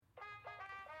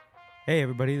Hey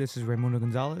everybody, this is Raimundo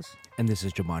Gonzalez. And this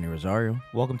is Giovanni Rosario.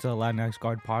 Welcome to the Latinx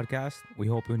Guard podcast. We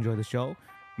hope you enjoy the show.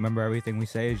 Remember, everything we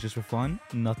say is just for fun.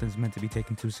 Nothing's meant to be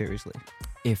taken too seriously.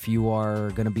 If you are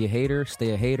going to be a hater,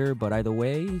 stay a hater. But either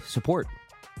way, support.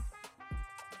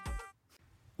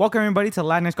 Welcome everybody to the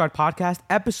Latinx Guard podcast,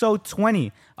 episode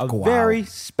 20. Very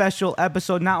special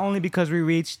episode, not only because we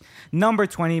reached number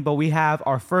 20, but we have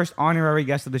our first honorary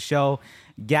guest of the show,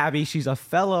 Gabby. She's a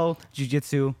fellow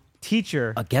jiu-jitsu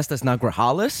teacher. A guest that's not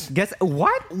Grajales? Guess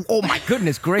what? Oh my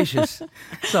goodness gracious.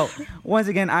 So, once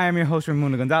again, I am your host,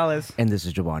 Raimundo Gonzalez. And this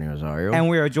is Giovanni Rosario. And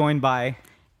we are joined by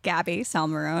Gabby,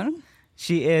 Salmeron.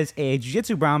 She is a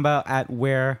jiu-jitsu brown belt at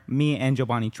where me and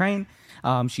Giovanni train.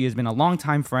 She has been a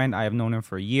longtime friend. I have known her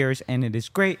for years, and it is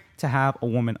great to have a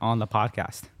woman on the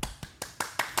podcast.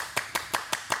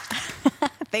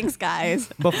 Thanks, guys.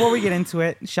 Before we get into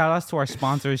it, shout outs to our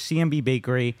sponsors, CMB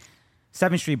Bakery,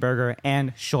 7th Street Burger,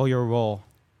 and Show Your Roll.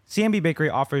 CMB Bakery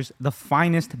offers the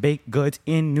finest baked goods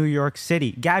in New York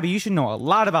City. Gabby, you should know a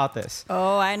lot about this.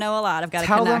 Oh, I know a lot. I've got to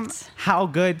Tell connect. them how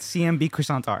good CMB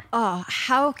croissants are. Oh,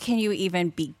 how can you even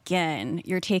begin?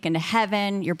 You're taken to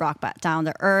heaven. You're brought back down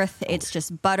to earth. It's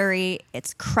just buttery.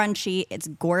 It's crunchy. It's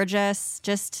gorgeous.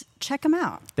 Just check them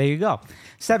out. There you go.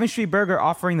 7th Street Burger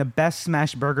offering the best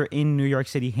smash burger in New York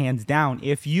City, hands down.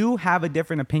 If you have a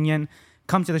different opinion,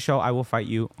 come to the show. I will fight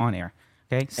you on air.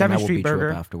 Okay, 7th Street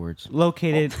Burger, afterwards.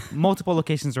 Located multiple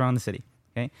locations around the city.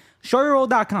 Okay,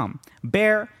 showyourroll.com.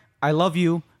 Bear, I love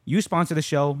you. You sponsor the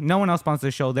show. No one else sponsors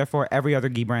the show. Therefore, every other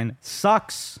gi brand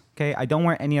sucks. Okay, I don't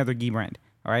wear any other gi brand.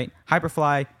 All right,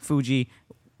 Hyperfly, Fuji,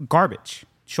 garbage.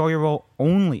 Show Your Roll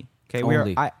only. Okay,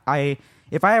 Only.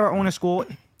 If I ever own a school,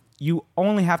 you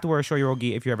only have to wear a Show Your Roll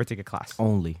gi if you ever take a class.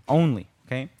 Only.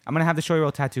 Okay, I'm gonna have the Show Your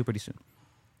Roll tattoo pretty soon.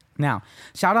 Now,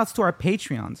 shout outs to our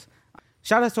Patreons.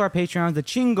 Shout outs to our Patreons, the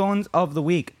Chingons of the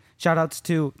week. Shout outs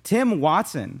to Tim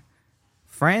Watson,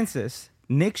 Francis,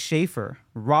 Nick Schaefer,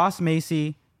 Ross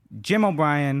Macy, Jim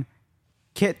O'Brien,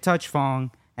 Kit Touch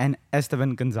Fong, and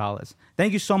Esteban Gonzalez.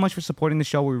 Thank you so much for supporting the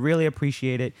show. We really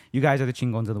appreciate it. You guys are the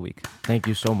Chingons of the week. Thank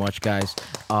you so much, guys.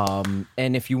 And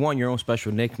if you want your own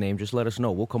special nickname, just let us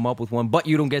know. We'll come up with one, but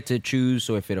you don't get to choose.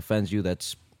 So if it offends you,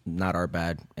 that's not our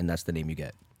bad, and that's the name you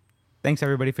get. Thanks,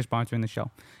 everybody, for sponsoring the show.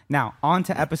 Now, on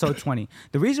to episode 20.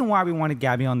 The reason why we wanted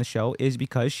Gabby on the show is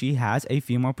because she has a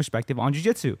female perspective on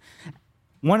jiu-jitsu.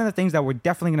 One of the things that we're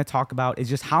definitely going to talk about is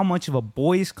just how much of a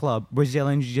boys' club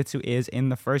Brazilian jiu-jitsu is in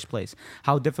the first place.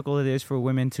 How difficult it is for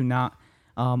women to not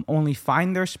only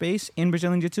find their space in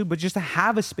Brazilian jiu-jitsu, but just to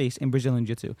have a space in Brazilian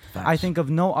jiu-jitsu. I think of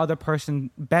no other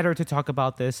person better to talk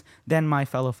about this than my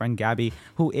fellow friend Gabby,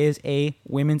 who is a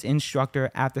women's instructor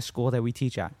at the school that we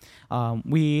teach at.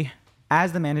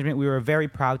 As the management, we were very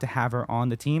proud to have her on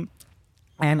the team.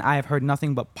 And I have heard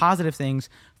nothing but positive things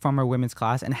from our women's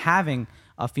class and having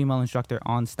a female instructor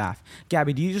on staff.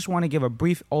 Gabby, do you just want to give a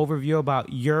brief overview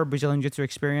about your Brazilian Jiu-Jitsu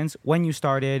experience, when you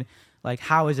started, like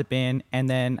how has it been, and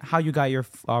then how you got your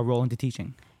role into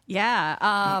teaching?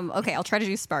 Yeah. Okay, I'll try to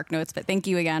do Spark Notes, but thank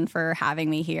you again for having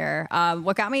me here.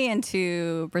 What got me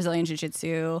into Brazilian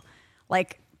Jiu-Jitsu,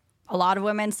 like a lot of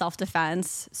women,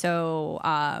 self-defense. So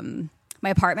my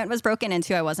apartment was broken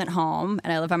into. I wasn't home,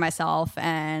 and I lived by myself.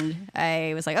 And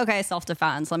I was like, okay,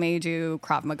 self-defense. Let me do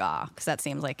Krav Maga, because that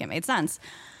seems like it made sense.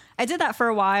 I did that for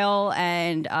a while,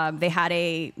 and they had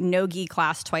a no-gi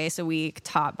class twice a week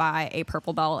taught by a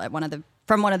purple belt at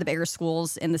from one of the bigger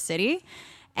schools in the city.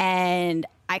 And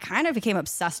I kind of became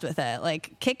obsessed with it.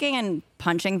 Like kicking and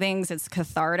punching things, it's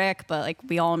cathartic, but like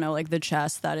we all know, like the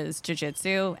chest, that is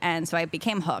jiu-jitsu. And so I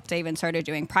became hooked. I even started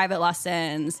doing private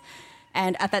lessons.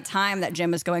 And at that time, that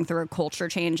gym was going through a culture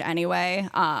change anyway.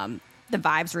 The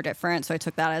vibes were different, so I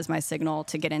took that as my signal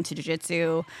to get into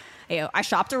jiu-jitsu. I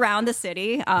shopped around the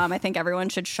city. I think everyone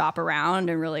should shop around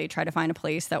and really try to find a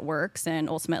place that works. And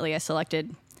ultimately, I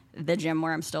selected the gym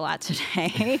where I'm still at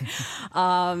today.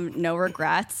 No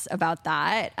regrets about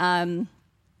that. And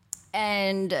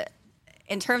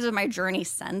in terms of my journey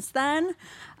since then,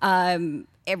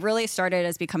 it really started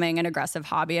as becoming an aggressive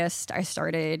hobbyist. I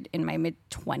started in my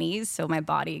mid-20s, so my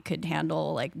body could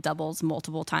handle like doubles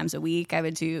multiple times a week. I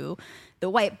would do the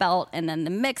white belt and then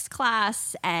the mixed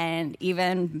class, and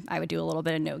even I would do a little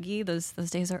bit of no-gi. Those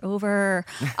days are over,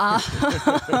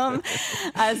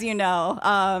 as you know.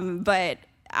 But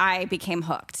I became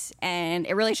hooked, and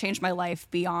it really changed my life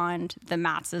beyond the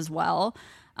mats as well.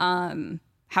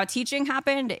 How teaching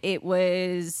happened, it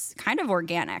was kind of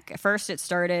organic. At first, it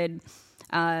started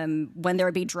when there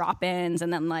would be drop-ins,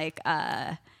 and then like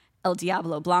El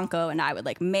Diablo Blanco and I would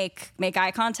like make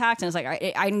eye contact, and it's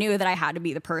like I knew that I had to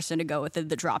be the person to go with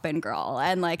the drop-in girl,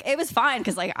 and like it was fine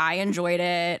because like I enjoyed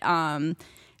it.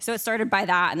 So it started by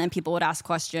that, and then people would ask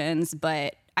questions,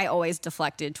 but I always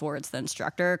deflected towards the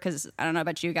instructor because I don't know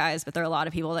about you guys, but there are a lot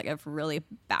of people that give really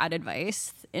bad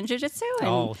advice in jiu-jitsu.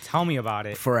 Oh, tell me about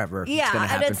it. Forever. Yeah, It's gonna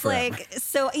happen and it's forever. like,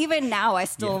 so even now I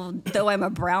still, though I'm a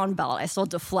brown belt, I still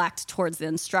deflect towards the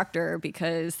instructor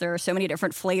because there are so many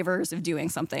different flavors of doing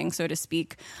something, so to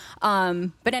speak.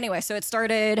 But anyway, so it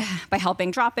started by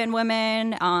helping drop-in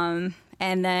women, and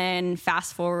then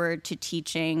fast forward to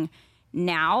teaching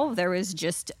now. There was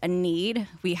just a need.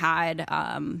 We had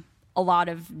a lot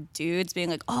of dudes being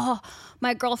like, oh,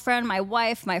 my girlfriend, my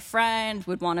wife, my friend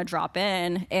would want to drop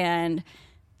in, and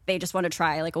they just want to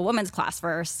try like a women's class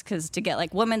first, because to get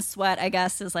like women's sweat, I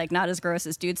guess, is like not as gross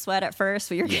as dude sweat at first,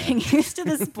 but you're getting used to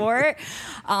the sport.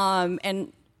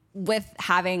 And with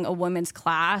having a women's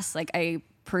class, like I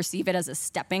perceive it as a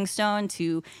stepping stone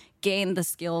to gain the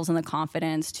skills and the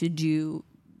confidence to do,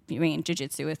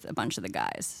 jiu-jitsu with a bunch of the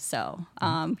guys. So,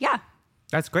 yeah.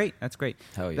 That's great. That's great.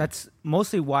 Hell yeah. That's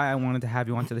mostly why I wanted to have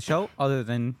you onto the show, other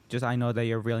than just I know that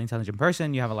you're a really intelligent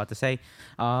person. You have a lot to say.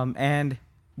 And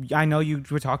I know you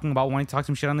were talking about wanting to talk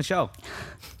some shit on the show.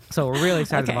 So we're really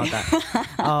excited about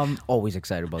that. Always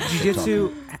excited about this.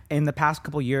 Jiu-jitsu in the past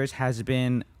couple years has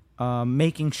been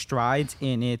making strides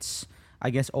in its, I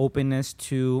guess, openness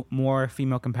to more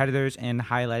female competitors and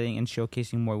highlighting and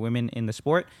showcasing more women in the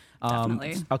sport.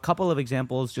 Definitely. A couple of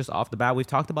examples just off the bat. We've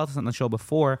talked about this on the show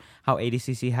before, how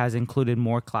ADCC has included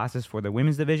more classes for the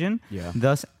women's division,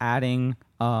 thus adding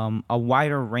a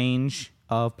wider range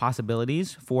of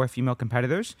possibilities for female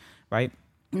competitors, right?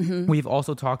 Mm-hmm. We've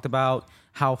also talked about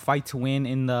how Fight to Win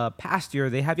in the past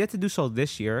year, they have yet to do so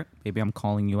this year. Maybe I'm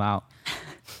calling you out.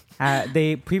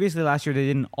 They previously last year they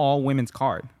did an all women's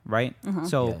card, right?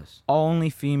 So only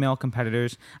female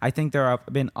competitors. I think there have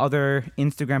been other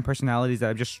Instagram personalities that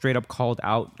have just straight up called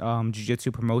out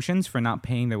jiu-jitsu promotions for not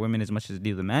paying their women as much as they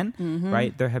do the men,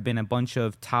 right? There have been a bunch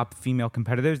of top female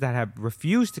competitors that have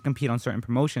refused to compete on certain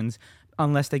promotions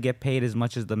unless they get paid as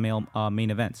much as the male main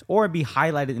events or be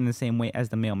highlighted in the same way as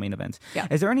the male main events. Yeah.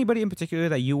 Is there anybody in particular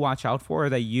that you watch out for or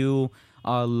that you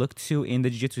look to in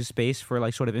the jiu-jitsu space for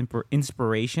like sort of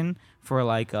inspiration for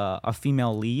like a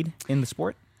female lead in the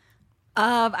sport?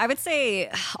 I would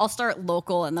say I'll start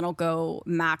local and then I'll go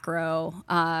macro.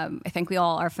 I think we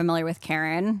all are familiar with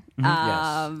Karen.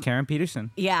 Yes, Karen Peterson.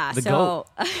 Yeah, the so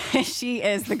GOAT. She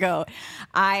is the GOAT.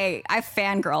 I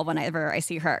fangirl whenever I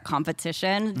see her at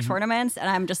competition tournaments, and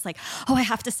I'm just like, oh, I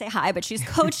have to say hi, but she's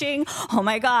coaching. Oh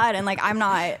my God. And like, I'm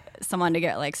not someone to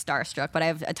get like starstruck, but I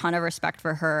have a ton of respect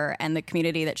for her and the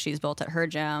community that she's built at her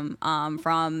gym,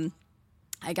 from,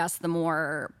 I guess, the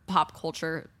more pop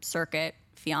culture circuit.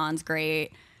 Fion's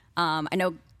great. I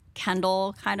know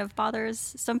Kendall kind of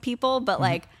bothers some people, but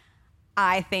like,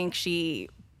 I think she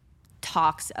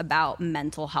talks about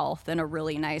mental health in a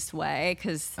really nice way,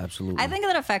 because absolutely, I think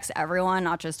that affects everyone,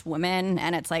 not just women.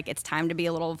 And it's like, it's time to be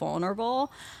a little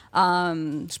vulnerable.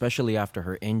 Especially after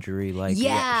her injury. Like,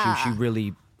 she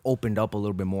really opened up a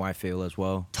little bit more, I feel, as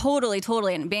well. Totally.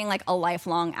 And being like a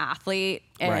lifelong athlete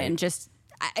and just,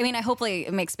 I mean, hopefully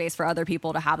it makes space for other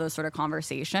people to have those sort of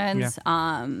conversations.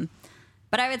 Yeah.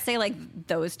 But I would say like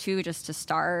those two just to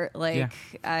start, like,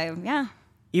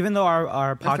 Even though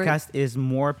our podcast is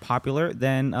more popular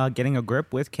than Getting a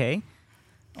Grip with Kay.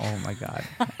 Oh my God.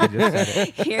 I just said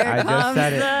it. Here comes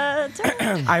the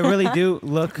turn. I really do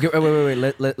look.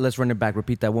 Wait. Let's run it back.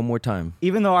 Repeat that one more time.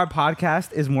 Even though our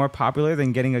podcast is more popular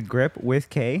than Getting a Grip with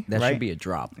Kay. That should be a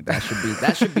drop. That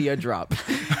should be a drop.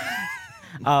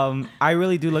 I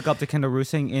really do look up to Kendall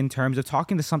Rusing in terms of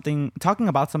talking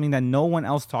about something that no one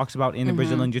else talks about in the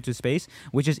Brazilian Jiu-Jitsu space,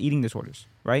 which is eating disorders,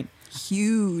 right?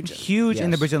 Huge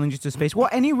in the Brazilian Jiu-Jitsu space. Well,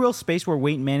 any real space where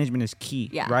weight management is key,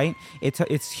 right?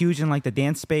 It's huge in like the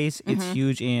dance space. It's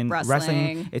huge in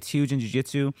wrestling. It's huge in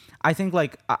Jiu-Jitsu. I think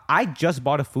like I just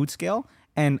bought a food scale.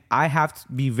 And I have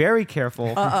to be very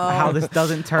careful how this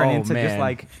doesn't turn into just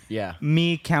like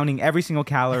me counting every single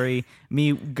calorie,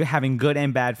 me having good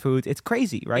and bad foods. It's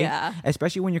crazy, right? Yeah.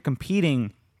 Especially when you're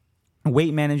competing.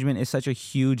 Weight management is such a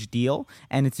huge deal,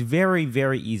 and it's very,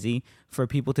 very easy for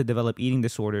people to develop eating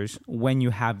disorders when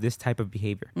you have this type of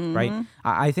behavior, right?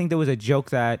 I think there was a joke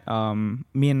that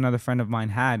me and another friend of mine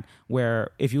had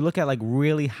where if you look at like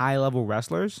really high-level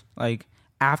wrestlers, like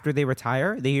after they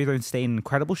retire, they either stay in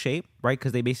incredible shape, right?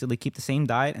 Because they basically keep the same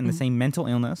diet and the same mental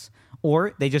illness,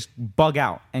 or they just bug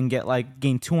out and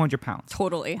gain 200 pounds.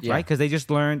 Totally. Yeah. Right? Because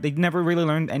they never really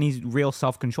learned any real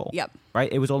self-control. Yep.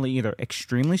 Right? It was only either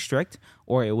extremely strict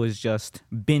or it was just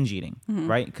binge eating.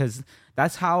 Right? Because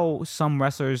that's how some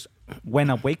wrestlers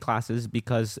went up weight classes,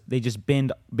 because they just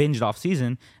binged off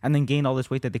season and then gained all this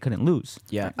weight that they couldn't lose.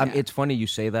 Yeah, it's funny you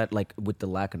say that, like, with the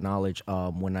lack of knowledge.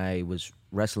 When I was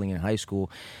wrestling in high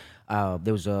school,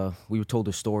 we were told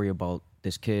a story about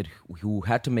this kid who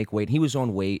had to make weight. He was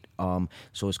on weight,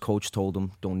 so his coach told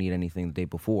him, don't eat anything the day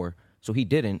before. So he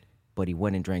didn't, but he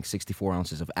went and drank 64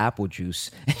 ounces of apple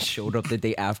juice and showed up the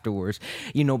day afterwards.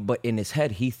 But in his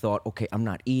head, he thought, okay, I'm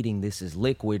not eating. This is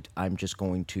liquid. I'm just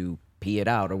going to pee it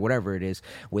out or whatever it is,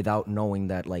 without knowing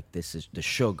that, like, this is the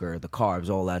sugar, the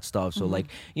carbs, all that stuff. So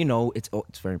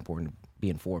it's very important to be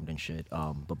informed and shit.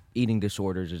 But eating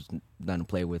disorders is nothing to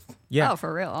play with. Yeah. Oh,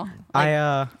 for real.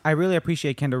 I really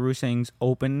appreciate Kendall Rusing's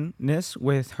openness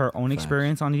with her own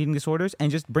experience on eating disorders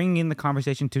and just bringing in the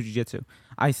conversation to jiu-jitsu.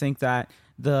 I think that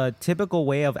the typical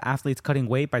way of athletes cutting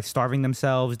weight by starving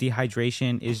themselves,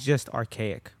 dehydration, is just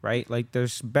archaic, right? Like,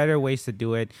 there's better ways to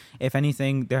do it. If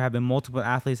anything, there have been multiple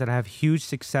athletes that have huge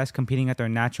success competing at their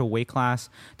natural weight class.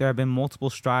 There have been multiple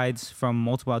strides from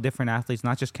multiple different athletes,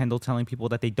 not just Kendall telling people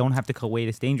that they don't have to cut weight.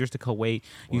 It's dangerous to cut weight.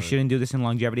 You shouldn't do this in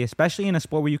longevity, especially in a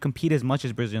sport where you compete as much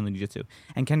as Brazilian Jiu-Jitsu.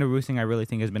 And Kendall Rusing, I really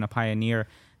think, has been a pioneer.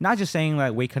 Not just saying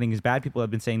like weight cutting is bad. People have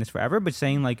been saying this forever, but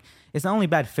saying like it's not only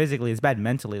bad physically, it's bad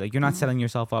mentally. Like, you're not setting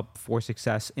yourself up for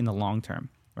success in the long term,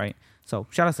 right? So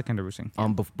shout out to Kendall Rusing.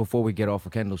 Before we get off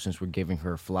of Kendall, since we're giving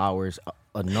her flowers,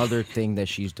 another thing that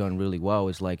she's done really well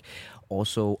is like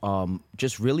also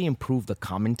just really improve the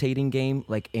commentating game.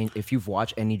 Like, if you've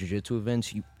watched any jiu-jitsu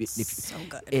events, So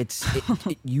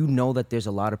good. You know that there's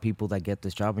a lot of people that get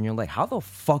this job, and you're like, how the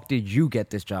fuck did you get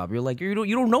this job? You're like, you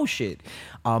don't know shit.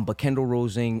 But Kendall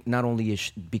Rusing, not only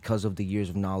is because of the years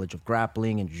of knowledge of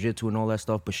grappling and jiu-jitsu and all that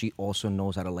stuff, but she also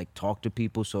knows how to like talk to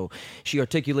people. So she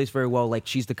articulates very well. Like,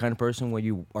 she's the kind of person where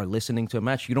you are listening to a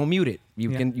match, you don't mute it.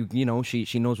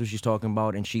 She knows what she's talking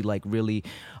about, and she like really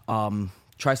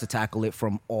tries to tackle it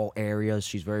from all areas.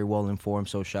 She's very well informed,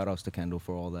 so shout outs to Kendall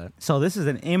for all that. So this is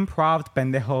an improv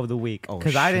pendejo of the week,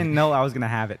 because I didn't know I was gonna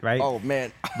have it, right? Oh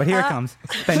man, but here it comes.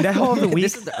 Pendejo of the week.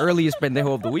 This is the earliest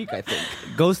pendejo of the week, I think.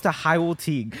 Goes to Hywel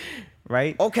Teague,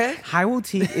 right? Okay. Hywel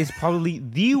Teague is probably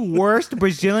the worst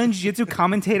Brazilian Jiu-Jitsu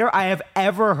commentator I have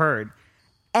ever heard.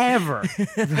 Ever.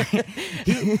 Right?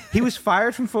 He was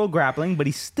fired from Full Grappling, but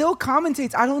he still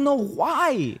commentates. I don't know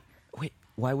why. Wait,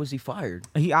 why was he fired?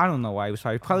 I don't know why he was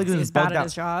fired. Probably because he was bad bugged at out.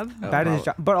 his job. Bad at his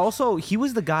job. But also, he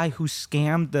was the guy who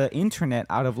scammed the internet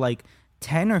out of like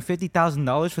 $10,000 or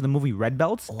 $50,000 for the movie Red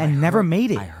Belts and never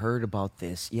made it. I heard about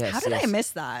this. Yes. How did I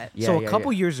miss that? Yeah, So a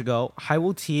couple years ago,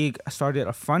 Hywel Teague started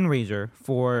a fundraiser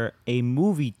for a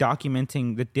movie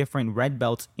documenting the different red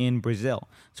belts in Brazil.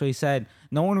 So he said,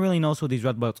 no one really knows who these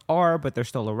red belts are, but they're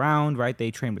still around, right?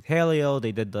 They trained with Helio.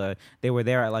 They were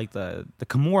there at like the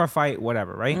Kimura fight,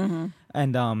 whatever, right?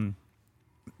 And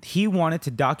he wanted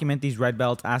to document these red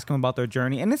belts, ask them about their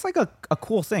journey. And it's like a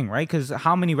cool thing, right? Because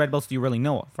how many red belts do you really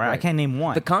know of, right? I can't name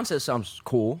one. The concept sounds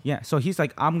cool. Yeah, so he's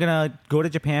like, I'm going to go to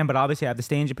Japan, but obviously I have to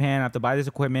stay in Japan. I have to buy this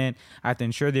equipment. I have to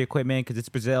insure the equipment because it's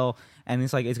Brazil. And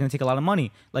it's like, it's going to take a lot of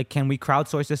money. Like, can we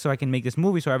crowdsource this so I can make this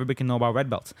movie so everybody can know about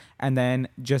red belts? And then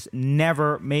just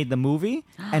never made the movie.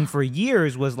 And for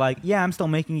years was like, yeah, I'm still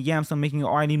making it. Yeah, I'm still making it.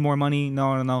 Or I need more money.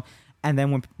 No. And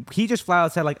then when he just flat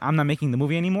out said, like, I'm not making the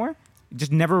movie anymore,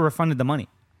 just never refunded the money.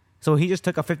 So he just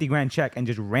took a $50,000 check and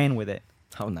just ran with it.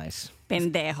 How nice.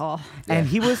 Pendejo. And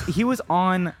he was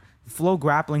on Flow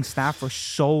Grappling staff for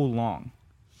so long.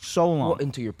 Well,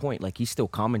 and to your point, like, he's still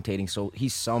commentating, so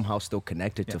he's somehow still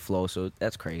connected to Flow, so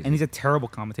that's crazy. And he's a terrible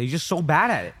commentator. He's just so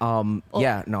bad at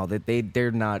it.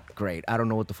 They're not great. I don't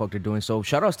know what the fuck they're doing. So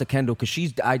shout outs to Kendall,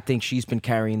 because I think she's been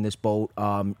carrying this boat.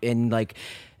 And like,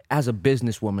 as a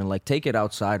businesswoman, like, take it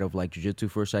outside of like jiu-jitsu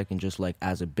for a second, just like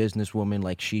as a businesswoman,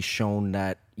 like, she's shown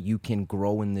that you can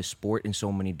grow in this sport in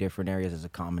so many different areas as a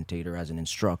commentator, as an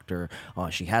instructor.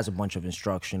 She has a bunch of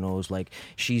instructionals. Like,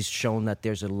 she's shown that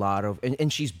there's a lot of,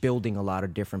 and she's building a lot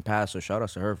of different paths. So shout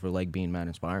outs to her for like being mad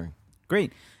inspiring.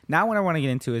 Great. Now what I want to get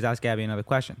into is ask Gabby another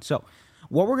question. So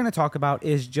what we're going to talk about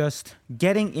is just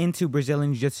getting into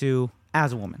Brazilian Jiu-Jitsu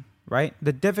as a woman. Right?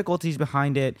 The difficulties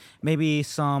behind it, maybe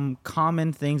some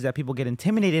common things that people get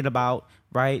intimidated about,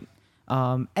 right?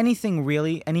 Anything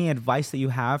really, any advice that you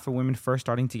have for women first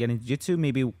starting to get into jiu-jitsu,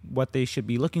 maybe what they should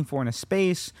be looking for in a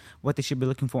space, what they should be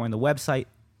looking for in the website,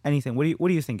 anything. What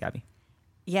do you think, Gabby?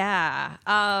 Yeah.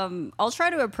 I'll try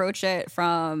to approach it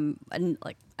from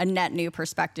a net new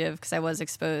perspective, because I was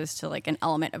exposed to like an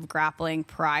element of grappling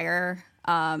prior.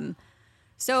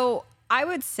 So I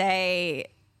would say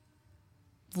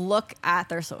look at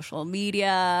their social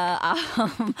media,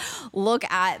 look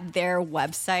at their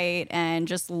website, and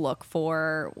just look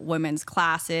for women's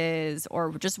classes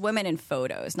or just women in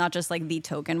photos, not just like the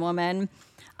token woman.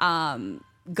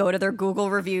 Go to their Google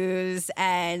reviews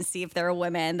and see if there are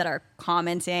women that are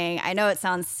commenting. I know it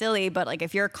sounds silly, but like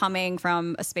if you're coming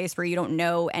from a space where you don't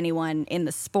know anyone in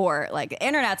the sport, like the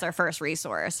internet's our first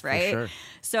resource, right? sure.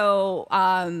 So,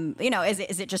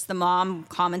 is it just the mom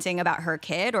commenting about her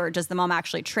kid, or does the mom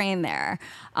actually train there?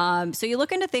 So you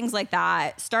look into things like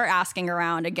that, start asking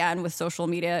around. Again, with social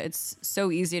media, it's so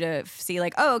easy to see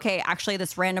like, oh, okay, actually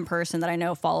this random person that I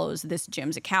know follows this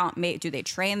gym's account. Do they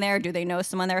train there? Do they know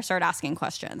someone there? Start asking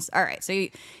questions. All right. So you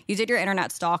did your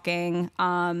internet stalking.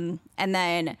 And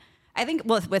then I think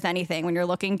with anything, when you're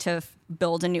looking to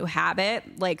build a new habit,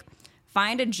 like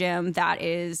find a gym that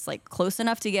is like close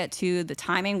enough to get to, the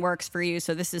timing works for you.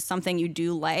 So this is something you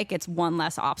do like. It's one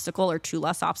less obstacle or two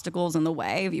less obstacles in the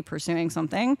way of you pursuing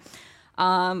something.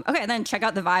 Okay. And then check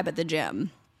out the vibe at the gym.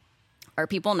 Are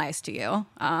people nice to you?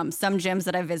 Some gyms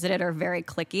that I visited are very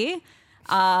cliquey.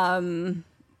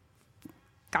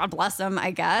 God bless them,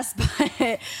 I guess.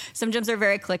 But some gyms are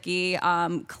very cliquey.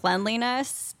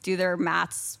 Cleanliness, do their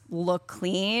mats look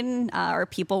clean? Are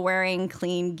people wearing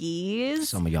clean gis?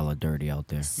 Some of y'all are dirty out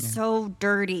there. So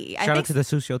dirty. Shout out to the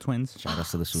Susio twins. Shout out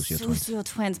to the Susio twins. Susio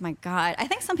twins, my God. I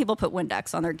think some people put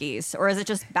Windex on their gis, or is it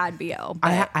just bad BO?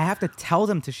 I have to tell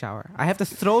them to shower. I have to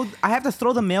throw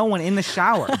the male one in the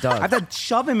shower. I have to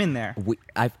shove him in there.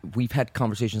 We've had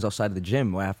conversations outside of the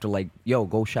gym where after like, yo,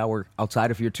 go shower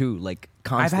outside if you're too, like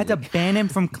constantly. I've had to ban him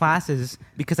from classes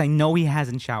because I know he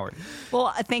hasn't showered.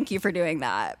 Well, thank you for doing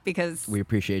that, because We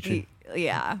appreciate you.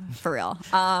 Yeah, for real.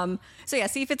 So yeah,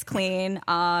 see if it's clean.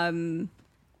 And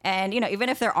even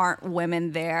if there aren't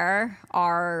women there,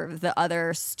 are the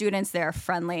other students there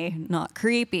friendly, not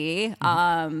creepy,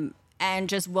 and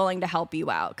just willing to help you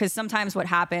out? Because sometimes what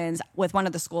happens with one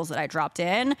of the schools that I dropped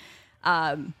in,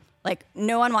 like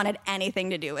no one wanted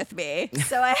anything to do with me.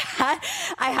 So I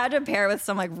had to pair with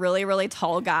some like really, really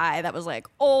tall guy that was like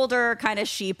older, kind of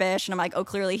sheepish. And I'm like, oh,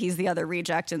 clearly he's the other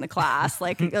reject in the class,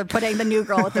 like putting the new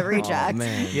girl with the reject. Oh,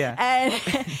 man. Yeah.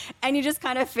 And you just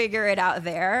kind of figure it out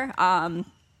there.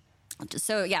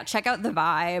 So yeah, check out the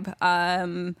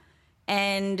vibe.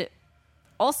 And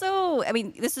also, I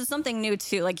mean, this is something new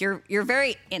too. Like you're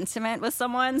very intimate with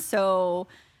someone. So,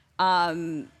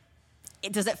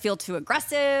 does it feel too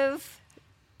aggressive?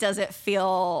 Does it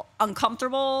feel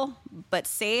uncomfortable but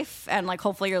safe? And like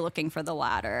hopefully you're looking for the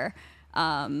latter.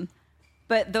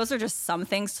 But those are just some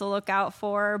things to look out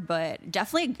for, but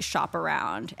definitely shop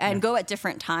around and go at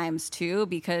different times too,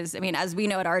 because I mean, as we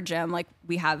know at our gym, like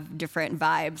we have different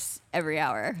vibes every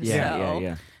hour.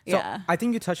 Yeah. So I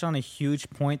think you touched on a huge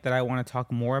point that I want to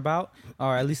talk more about,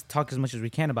 or at least talk as much as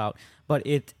we can about. But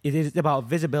it is about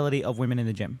visibility of women in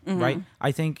the gym, right?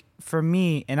 I think for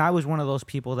me, and I was one of those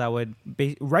people that would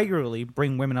regularly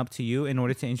bring women up to you in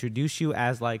order to introduce you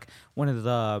as like one of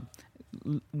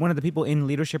the people in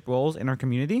leadership roles in our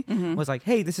community. Was like,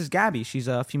 hey, this is Gabby. She's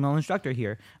a female instructor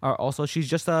here. Or also, she's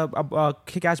just a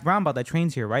kick-ass brown belt that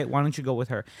trains here, right? Why don't you go with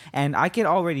her? And I could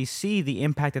already see the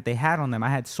impact that they had on them. I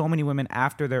had so many women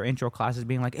after their intro classes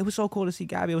being like, it was so cool to see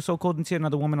Gabby. It was so cool to see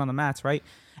another woman on the mats, right?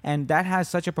 And that has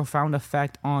such a profound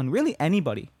effect on really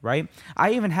anybody, right?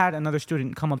 I even had another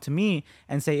student come up to me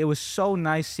and say it was so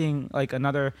nice seeing like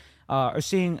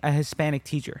seeing a Hispanic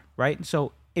teacher, right?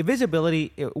 So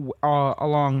visibility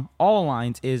along all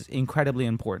lines is incredibly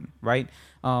important, right?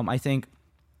 I think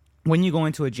when you go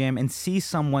into a gym and see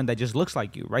someone that just looks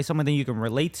like you, right? Someone that you can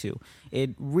relate to, it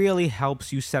really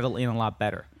helps you settle in a lot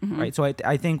better, right? So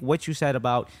I think what you said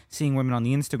about seeing women on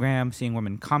the Instagram, seeing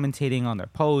women commentating on their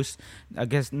posts, I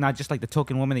guess not just like the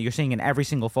token woman that you're seeing in every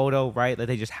single photo, right? That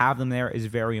they just have them there is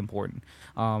very important.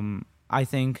 I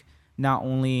think not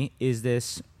only is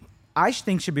this, I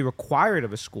think should be required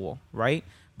of a school, right?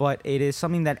 But it is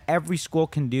something that every school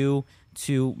can do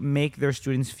to make their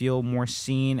students feel more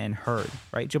seen and heard,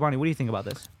 right? Giovanni, what do you think about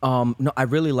this? No, I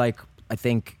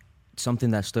think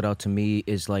something that stood out to me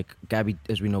is like Gabby,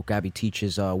 as we know, Gabby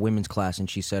teaches women's class, and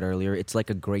she said earlier, it's like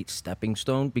a great stepping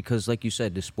stone because like you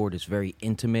said, the sport is very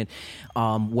intimate.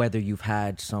 Whether you've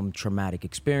had some traumatic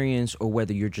experience or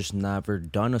whether you're just never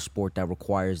done a sport that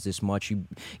requires this much,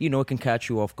 you know, it can catch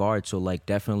you off guard. So like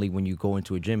definitely when you go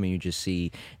into a gym and you just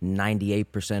see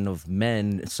 98% of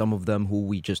men, some of them who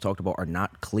we just talked about are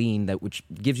not clean, which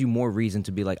gives you more reason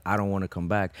to be like, I don't want to come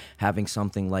back. Having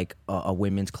something like a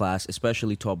women's class,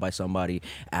 especially taught by somebody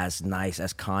as nice,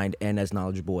 as kind, and as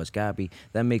knowledgeable as Gabby,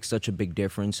 that makes such a big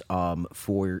difference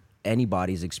for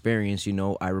anybody's experience. You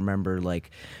know, I remember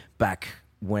like back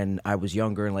when I was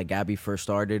younger and like Gabby first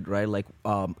started, right? Like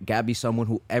Gabby's someone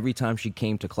who every time she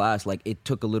came to class, like it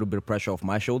took a little bit of pressure off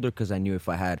my shoulder because I knew if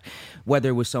I had, whether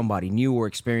it was somebody new or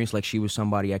experienced, like she was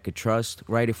somebody I could trust,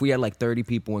 right? If we had like 30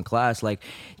 people in class, like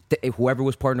if whoever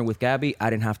was partnered with Gabby,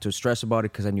 I didn't have to stress about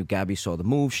it because I knew Gabby saw the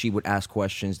move. She would ask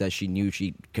questions that she knew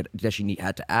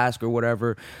had to ask or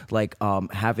whatever. Like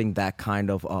having that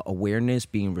kind of awareness,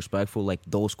 being respectful, like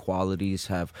those qualities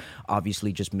have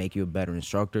obviously just make you a better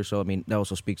instructor. So I mean, that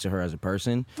also speaks to her as a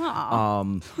person.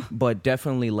 But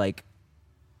definitely like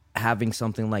having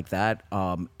something like that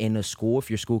in a school, if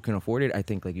your school can afford it, I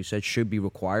think, like you said, should be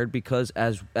required because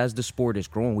as the sport is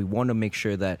growing, we want to make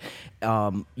sure that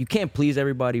you can't please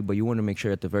everybody, but you want to make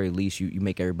sure at the very least you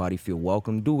make everybody feel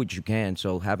welcome, do what you can.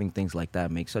 So having things like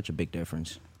that makes such a big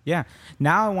difference. Yeah.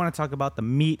 Now I want to talk about the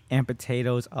meat and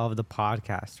potatoes of the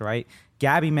podcast, right?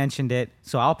 Gabby mentioned it,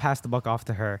 so I'll pass the buck off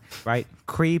to her, right?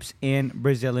 Creeps in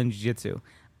Brazilian Jiu-Jitsu.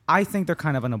 I think they're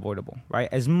kind of unavoidable, right?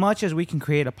 As much as we can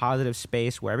create a positive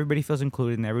space where everybody feels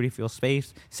included and everybody feels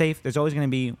safe, there's always going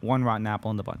to be one rotten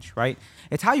apple in the bunch, right?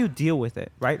 It's how you deal with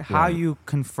it, right? How you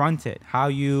confront it, how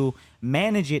you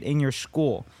manage it in your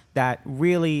school that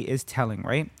really is telling,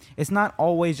 right? It's not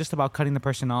always just about cutting the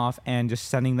person off and just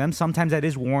sending them. Sometimes that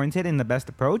is warranted in the best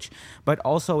approach, but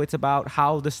also it's about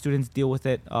how the students deal with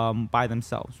it by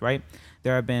themselves, right?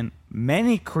 There have been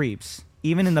many creeps,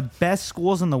 even in the best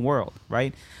schools in the world,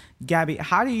 right? Gabby,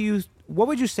 what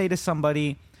would you say to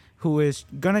somebody who is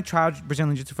going to try out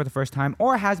Brazilian Jiu-Jitsu for the first time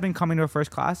or has been coming to a first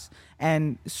class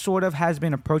and sort of has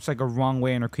been approached like a wrong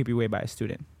way and a creepy way by a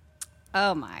student?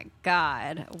 Oh my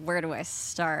God, where do I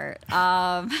start?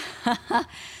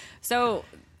 So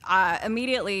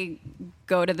immediately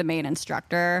go to the main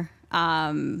instructor,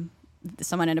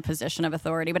 someone in a position of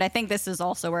authority. But I think this is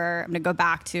also where I'm going to go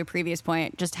back to a previous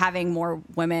point. Just having more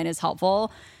women is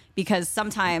helpful because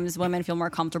sometimes women feel more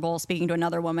comfortable speaking to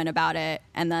another woman about it,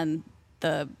 and then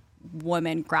the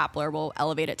woman grappler will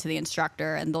elevate it to the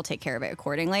instructor and they'll take care of it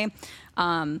accordingly.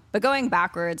 But going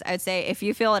backwards, I'd say if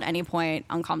you feel at any point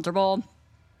uncomfortable,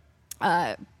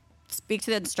 speak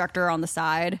to the instructor on the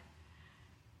side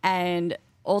and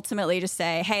ultimately just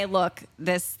say, hey, look,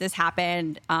 this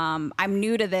happened. I'm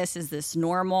new to this. Is this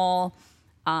normal?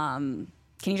 Can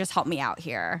you just help me out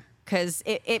here? Because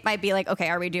it might be like, okay,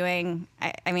 are we doing,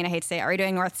 I mean, I hate to say it, are we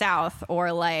doing north-south?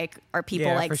 Or like, are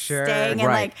people like staying in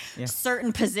like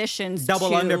certain positions? Double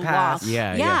underpass.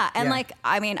 Yeah. And like,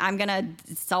 I mean, I'm going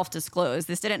to self-disclose.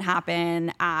 This didn't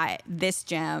happen at this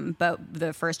gym, but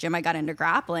the first gym I got into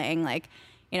grappling, like,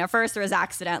 you know, first there was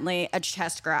accidentally a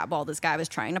chest grab while this guy was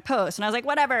trying to post. And I was like,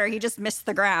 whatever, he just missed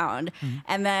the ground. Mm-hmm.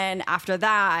 And then after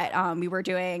that, we were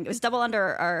doing, it was double under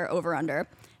or over under.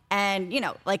 And, you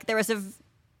know, like there was a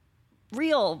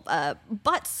real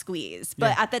butt squeeze.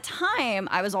 But at the time,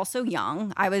 I was also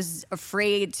young. I was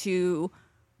afraid to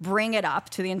bring it up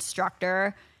to the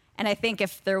instructor. And I think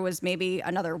if there was maybe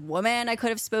another woman I could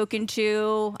have spoken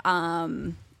to,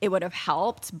 it would have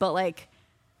helped. But like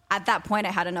at that point,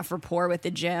 I had enough rapport with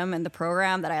the gym and the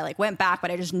program that I like went back,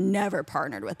 but I just never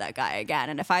partnered with that guy again.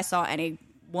 And if I saw any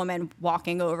woman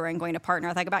walking over and going to partner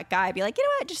with that guy, I'd be like, you know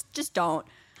what, just don't.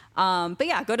 But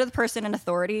yeah, go to the person in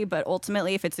authority. But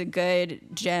ultimately, if it's a good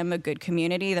gym, a good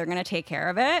community, they're going to take care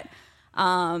of it.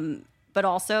 But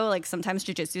also, like sometimes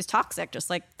jiu-jitsu is toxic, just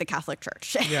like the Catholic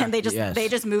Church, and they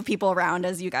just move people around,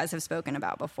 as you guys have spoken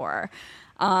about before.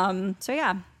 So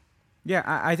yeah. Yeah,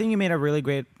 I think you made a really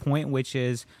great point, which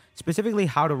is specifically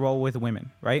how to roll with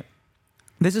women, right?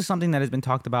 This is something that has been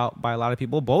talked about by a lot of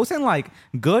people, both in like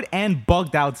good and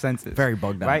bugged out senses. Very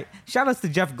bugged out. Right? Shout outs to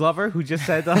Jeff Glover, who just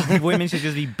said women should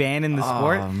just be banned in the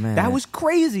sport. Man. That was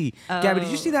crazy. Gabby, did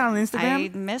you see that on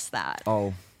Instagram? I missed that.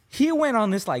 Oh. He went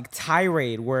on this like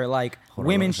tirade where like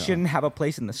women shouldn't have a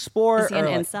place in the sport. Is he an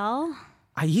like, incel?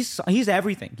 He's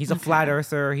everything. He's a flat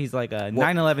earther. He's like a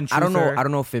 9/11 truther. I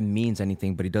don't know if it means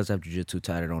anything, but he does have jiu-jitsu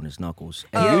tatted on his knuckles.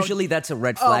 And usually that's a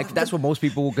red flag. That's what most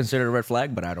people will consider a red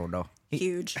flag, but I don't know.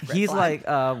 Huge. He's flag.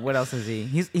 like, what else is he?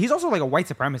 He's also like a white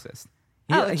supremacist.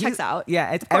 It checks out.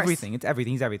 Yeah, it's everything. It's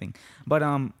everything. He's everything. But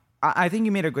I think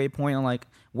you made a great point on like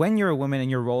when you're a woman and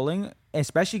you're rolling,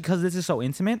 especially because this is so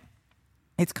intimate,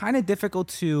 it's kind of difficult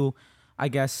to, I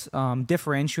guess,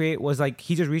 differentiate. Was like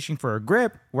he just reaching for a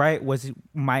grip, right? Was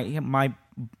my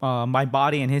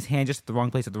body and his hand just at the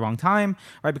wrong place at the wrong time,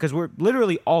 right? Because we're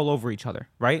literally all over each other,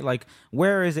 right? Like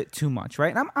where is it too much,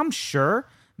 right? And I'm sure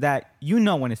that you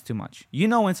know when it's too much. You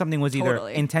know when something was either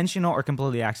Totally. intentional or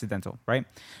completely accidental, right?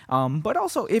 But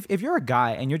also, if you're a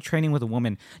guy and you're training with a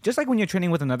woman, just like when you're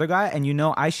training with another guy and you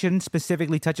know I shouldn't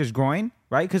specifically touch his groin,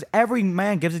 right? Because every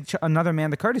man gives another man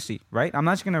the courtesy, right? I'm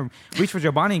not just going to reach for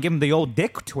Giovanni and give him the old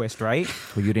dick twist, right?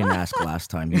 Well, you didn't ask last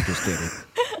time. You just did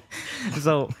it.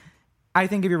 So I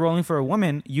think if you're rolling for a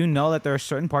woman, you know that there are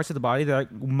certain parts of the body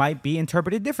that might be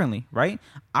interpreted differently, right?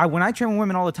 When I train with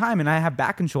women all the time and I have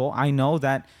back control, I know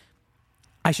that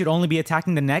I should only be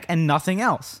attacking the neck and nothing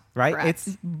else, right? Correct.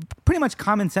 It's pretty much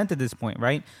common sense at this point,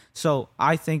 right? So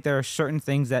I think there are certain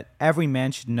things that every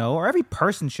man should know or every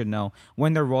person should know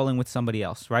when they're rolling with somebody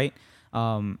else, right?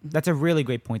 That's a really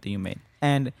great point that you made.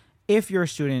 And if you're a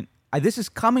student, this is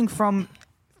coming from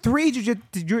 3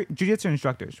 jiu-jitsu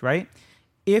instructors, right?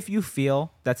 If you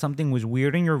feel that something was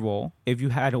weird in your role, if you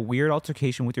had a weird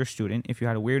altercation with your student, if you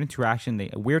had a weird interaction,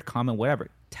 a weird comment, whatever,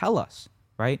 tell us,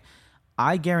 right?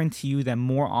 I guarantee you that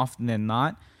more often than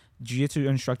not, jiu-jitsu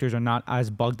instructors are not as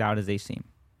bugged out as they seem,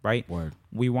 right? Word.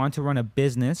 We want to run a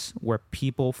business where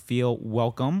people feel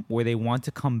welcome, where they want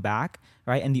to come back,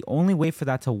 right? And the only way for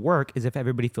that to work is if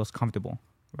everybody feels comfortable,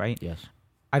 right? Yes.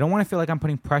 I don't want to feel like I'm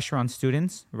putting pressure on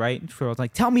students, right? For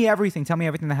like, tell me everything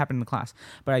that happened in the class.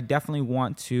 But I definitely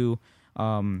want to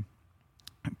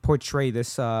portray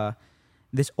this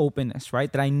this openness,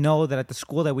 right? That I know that at the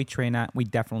school that we train at, we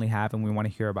definitely have, and we want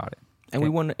to hear about it. And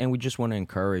Okay. we just want to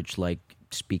encourage like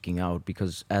speaking out,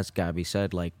 because as Gabby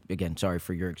said, like, again, sorry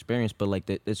for your experience, but like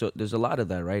there's a lot of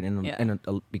that, right? And Yeah.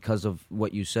 because of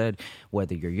what you said,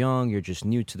 whether you're young, you're just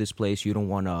new to this place, you don't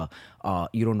want to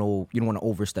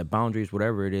overstep boundaries,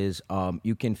 whatever it is,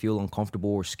 you can feel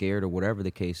uncomfortable or scared or whatever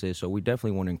the case is. So we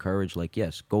definitely want to encourage, like,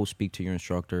 yes, go speak to your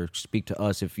instructor, speak to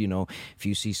us if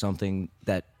you see something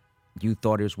that you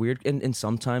thought it was weird, and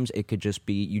sometimes it could just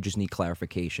be you just need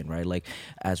clarification, right? Like,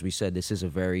 as we said, this is a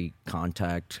very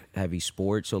contact heavy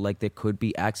sport, so like there could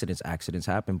be accidents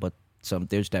happen, but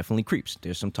there's definitely creeps,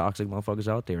 there's some toxic motherfuckers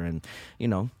out there, and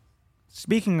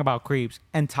Speaking about creeps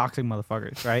and toxic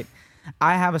motherfuckers, right?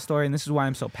 I have a story, and this is why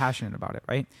I'm so passionate about it,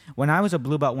 right? When I was a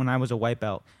blue belt, when I was a white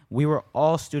belt, we were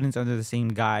all students under the same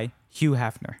guy, Hugh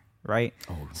Hefner, right?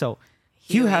 So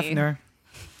Hugh Huey. Hefner,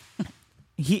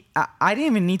 I didn't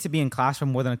even need to be in class for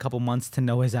more than a couple months to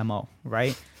know his MO,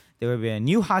 right? There would be a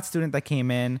new hot student that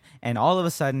came in, and all of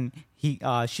a sudden, she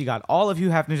got all of Hugh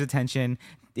Hefner's attention.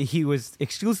 He was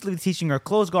exclusively teaching her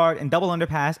close guard and double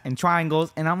underpass and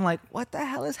triangles, and I'm like, what the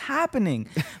hell is happening?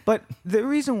 But the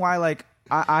reason why, like,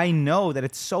 I know that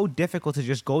it's so difficult to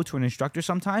just go to an instructor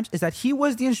sometimes is that he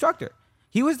was the instructor.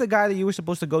 He was the guy that you were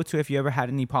supposed to go to if you ever had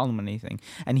any problem with anything.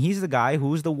 And he's the guy who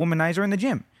was the womanizer in the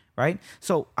gym, right?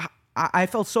 So I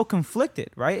felt so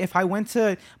conflicted, right? If I went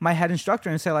to my head instructor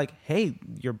and said, like, hey,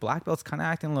 your black belt's kind of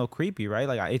acting a little creepy, right?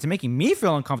 Like, it's making me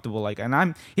feel uncomfortable, like,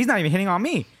 and he's not even hitting on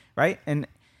me, right? And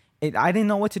I didn't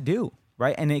know what to do,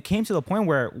 right? And it came to the point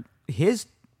where his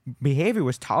behavior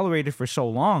was tolerated for so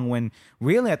long when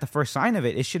really at the first sign of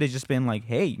it, it should have just been like,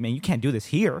 hey, man, you can't do this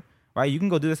here, right? You can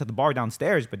go do this at the bar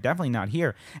downstairs, but definitely not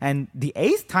here. And the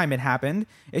 8th time it happened,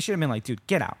 it should have been like, dude,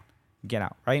 get out,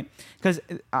 right? Because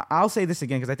I'll say this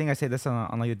again, because I think I said this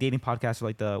on like a dating podcast or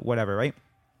like the whatever, right?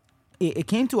 It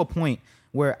came to a point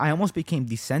where I almost became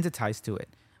desensitized to it,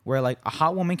 where like a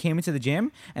hot woman came into the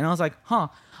gym and I was like,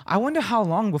 I wonder how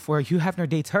long before Hugh Hefner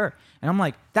dates her. And I'm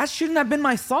like, that shouldn't have been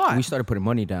my thought. we started putting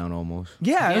money down almost.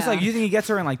 Yeah, it was Yeah. like, you think he gets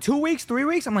her in like 2 weeks, 3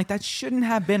 weeks? I'm like, that shouldn't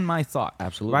have been my thought.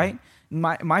 Absolutely. Right?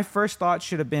 My first thought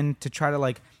should have been to try to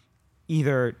like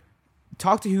either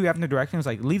talk to Hugh Hefner directly and was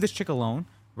like, leave this chick alone,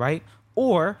 right?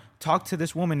 Or talk to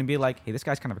this woman and be like, hey, this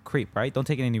guy's kind of a creep, right? Don't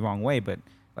take it any wrong way, but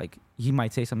like he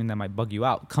might say something that might bug you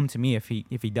out. Come to me if he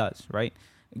does, right?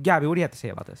 Gabby, what do you have to say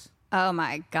about this? Oh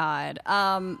my God.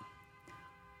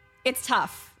 It's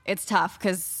tough. It's tough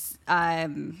because, I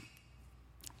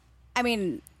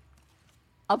mean,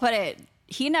 I'll put it,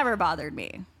 he never bothered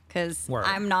me because Word.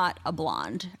 I'm not a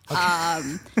blonde.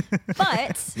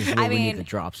 But This is where I we need mean, the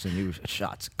drops and you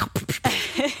shots.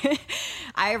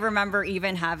 I remember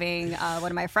even having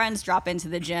one of my friends drop into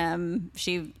the gym.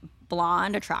 She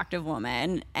blonde, attractive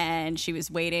woman, and she was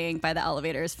waiting by the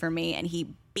elevators for me, and he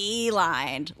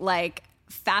beelined like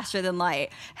faster than light.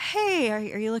 Hey, are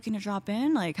you looking to drop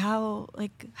in? Like, have you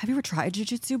ever tried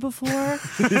jiu-jitsu before?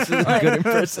 This is a good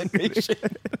impersonation.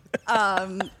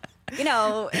 And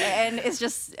it's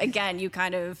just, again, you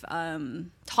kind of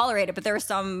tolerate it. But there were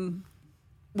some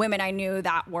women I knew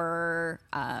that were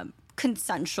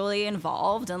consensually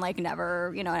involved and like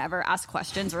never asked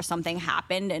questions, or something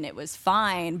happened and it was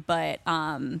fine. But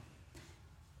I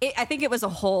think it was a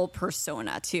whole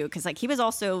persona too, because like he was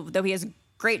also, though he has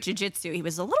great jiu-jitsu. He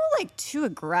was a little like too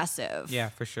aggressive. Yeah,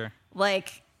 for sure.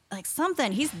 Like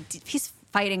something. He's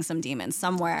fighting some demons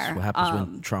somewhere. That's what happens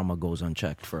when trauma goes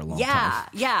unchecked for a long time.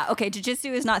 Yeah. Okay,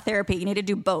 jiu-jitsu is not therapy. You need to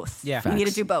do both. Yeah. You need to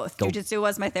Facts. do both. Go. Jiu-jitsu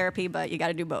was my therapy, but you got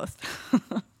to do both.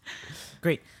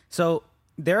 Great. So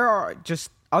there are just,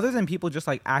 other than people just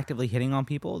like actively hitting on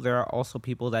people, there are also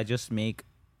people that just make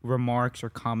remarks or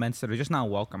comments that are just not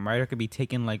welcome, right? Or could be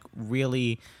taken like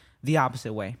really the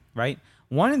opposite way, right?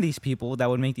 One of these people that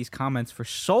would make these comments for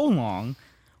so long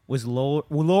was Lord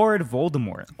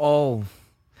Voldemort. Oh,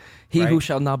 he Right? who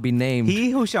shall not be named. He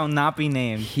who shall not be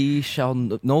named. He shall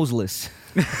noseless.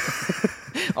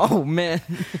 Oh man.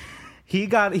 He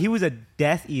was a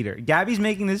Death Eater. Gabby's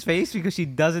making this face because she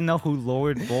doesn't know who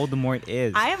Lord Voldemort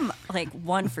is. I am like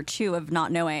 1 for 2 of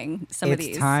not knowing some of these.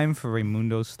 It's time for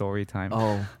Raimundo's story time.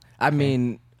 Oh, I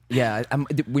mean, yeah.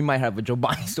 We might have a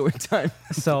Giovanni story time.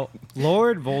 So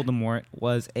Lord Voldemort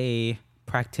was a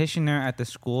practitioner at the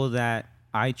school that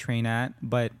I train at,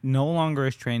 but no longer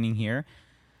is training here.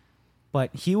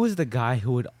 But he was the guy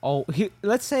who would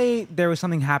let's say there was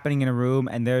something happening in a room,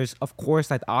 and there's of course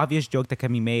that obvious joke that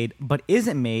can be made, but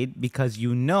isn't made because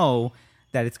you know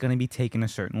that it's going to be taken a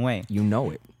certain way. You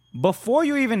know it. Before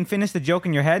you even finish the joke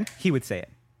in your head, he would say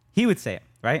it,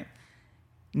 right?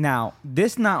 Now,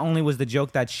 this not only was the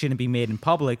joke that shouldn't be made in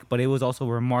public, but it was also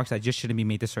remarks that just shouldn't be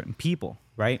made to certain people,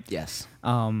 right? Yes.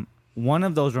 One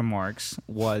of those remarks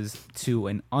was to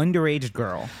an underage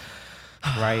girl,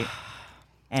 right?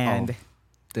 And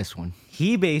This one.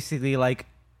 he basically like,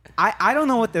 I don't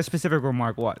know what the specific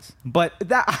remark was, but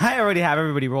that I already have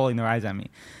everybody rolling their eyes at me.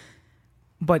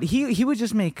 But he would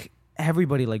just make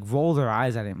everybody like roll their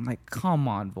eyes at him, like, come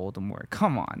on, Voldemort,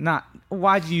 come on,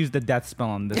 why'd you use the death spell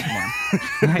on this one?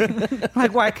 Right?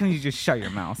 Like, why can't you just shut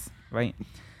your mouth, right?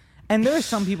 And there are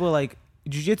some people like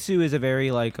jiu-jitsu is a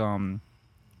very like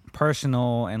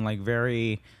personal and like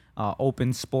very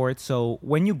open sport. So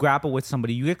when you grapple with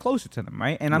somebody, you get closer to them,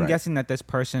 right? And I'm Right. guessing that this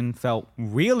person felt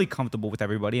really comfortable with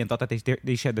everybody and thought that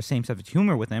they shared the same sense of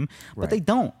humor with him, but Right. they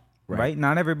don't. Right. Right?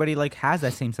 Not everybody like has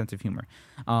that same sense of humor.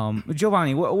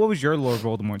 Giovanni, what was your Lord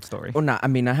Voldemort story? Well, I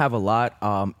mean, I have a lot.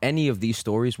 Any of these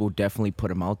stories will definitely put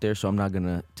them out there, so I'm not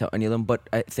gonna tell any of them. But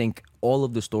I think all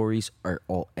of the stories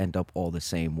end up all the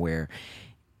same, where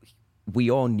we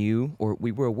all knew or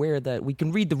we were aware that we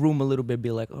can read the room a little bit,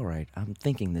 be like, all right, I'm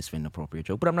thinking this is an inappropriate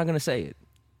joke, but I'm not gonna say it.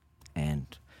 And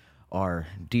our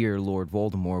dear Lord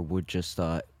Voldemort would just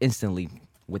instantly,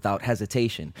 without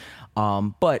hesitation.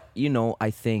 But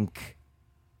I think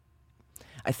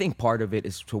part of it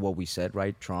is to what we said,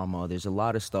 right? Trauma. There's a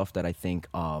lot of stuff that I think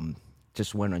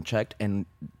just went unchecked, and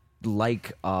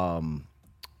like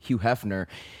Hugh Hefner,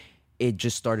 it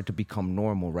just started to become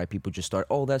normal, right? People just start,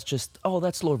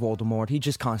 that's Lord Voldemort. He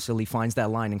just constantly finds that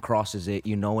line and crosses it,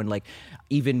 and like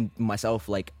even myself,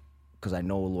 like, because I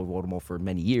know Lord Voldemort for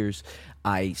many years,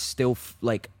 I still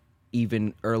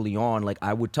even early on, like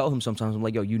I would tell him sometimes, I'm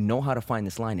like, yo, you know how to find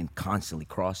this line and constantly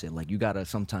cross it. Like you gotta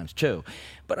sometimes chill.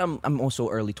 But I'm also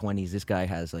early 20s. This guy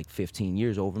has like 15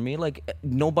 years over me. Like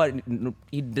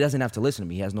he doesn't have to listen to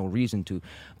me. He has no reason to.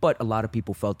 But a lot of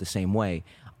people felt the same way.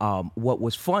 What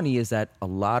was funny is that a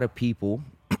lot of people,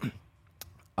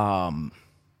 damn,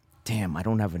 I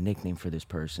don't have a nickname for this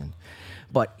person,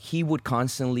 but he would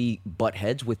constantly butt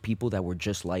heads with people that were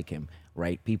just like him.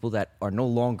 Right? People that are no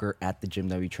longer at the gym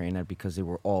that we train at because they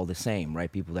were all the same, right?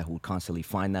 People that would constantly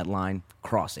find that line,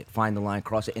 cross it, find the line,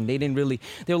 cross it. And they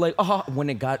were like,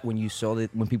 when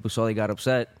people saw they got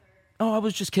upset, oh, I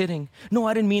was just kidding. No,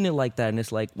 I didn't mean it like that. And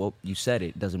it's like, well, you said it.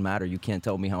 It doesn't matter. You can't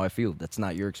tell me how I feel. That's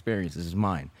not your experience. This is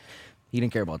mine. He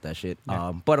didn't care about that shit.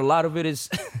 Yeah. But a lot of it is,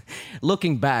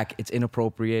 looking back, it's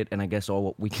inappropriate. And I guess all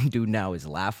what we can do now is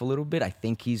laugh a little bit. I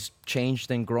think he's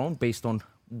changed and grown based on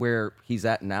where he's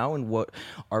at now and what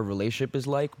our relationship is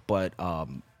like, but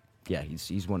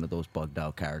he's one of those bugged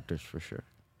out characters for sure.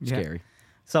 Scary.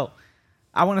 So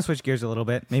I want to switch gears a little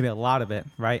bit, maybe a lot of it,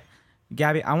 right?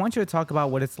 Gabby, I want you to talk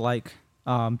about what it's like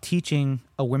teaching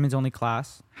a women's only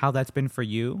class, how that's been for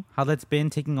you, how that's been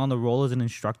taking on the role as an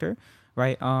instructor,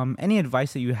 right? Any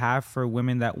advice that you have for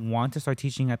women that want to start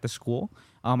teaching at the school?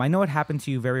 I know it happened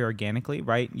to you very organically,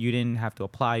 right? You didn't have to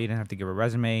apply, you didn't have to give a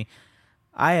resume.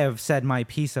 I have said my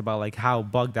piece about like how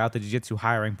bugged out the jiu-jitsu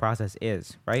hiring process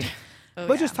is, right?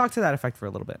 Just talk to that effect for a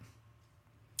little bit.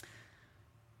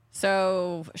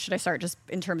 So should I start just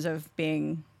in terms of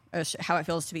being how it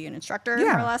feels to be an instructor,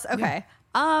 Yeah, more or less? Okay.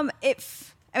 Yeah.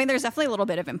 There's definitely a little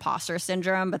bit of imposter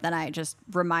syndrome, but then I just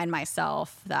remind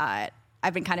myself that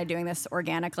I've been kind of doing this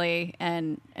organically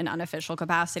and in unofficial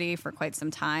capacity for quite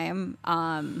some time.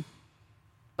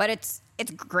 but it's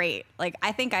great. Like,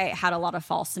 I think I had a lot of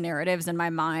false narratives in my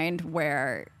mind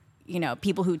where, you know,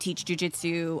 people who teach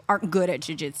jiu-jitsu aren't good at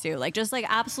jiu-jitsu, like just like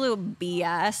absolute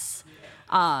BS.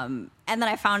 And then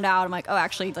I found out, I'm like, oh,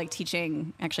 actually, like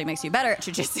teaching actually makes you better at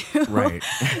jiu-jitsu. Right.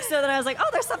 So then I was like, oh,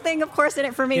 there's something, of course, in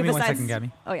it for me. Give me besides, 1 second,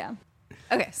 Gabby. Oh, yeah.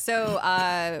 Okay,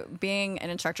 so being an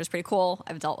instructor is pretty cool.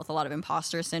 I've dealt with a lot of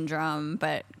imposter syndrome,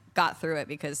 but got through it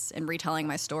because in retelling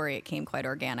my story, it came quite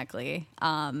organically.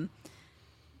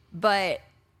 But,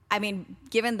 I mean,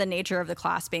 given the nature of the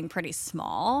class being pretty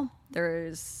small,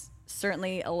 there's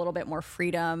certainly a little bit more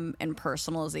freedom and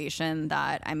personalization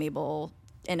that I'm able,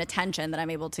 and attention that I'm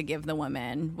able to give the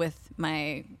women with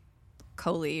my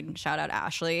co-lead, shout out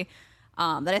Ashley,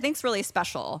 that I think is really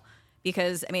special.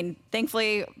 Because, I mean,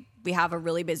 thankfully, we have a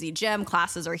really busy gym.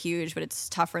 Classes are huge, but it's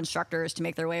tough for instructors to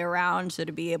make their way around. So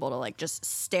to be able to like just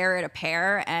stare at a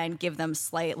pair and give them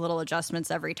slight little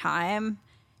adjustments every time,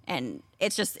 and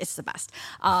it's the best.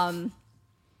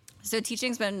 So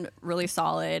teaching's been really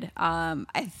solid.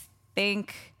 I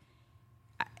think,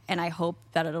 and I hope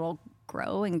that it'll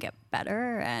grow and get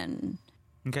better. And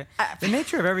Okay. The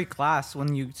nature of every class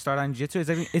when you start on jiu-jitsu is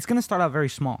it's going to start out very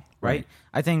small, right?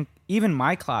 I think even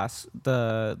my class,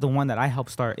 the one that I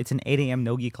helped start, it's an 8 a.m.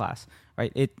 no-gi class,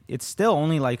 right? It's still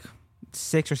only like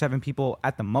 6 or 7 people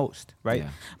at the most, right? Yeah.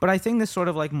 But I think this sort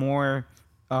of like more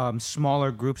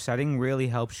smaller group setting really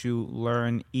helps you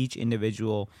learn each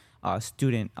individual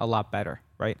student a lot better,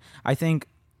 right? I think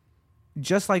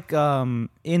just like in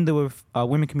the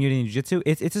women community in jiu-jitsu,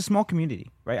 it's a small community,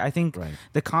 right? I think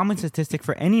the common statistic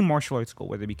for any martial arts school,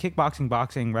 whether it be kickboxing,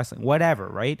 boxing, wrestling, whatever,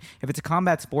 right? If it's a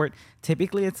combat sport,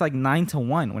 typically it's like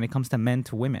 9-1 when it comes to men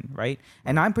to women, right?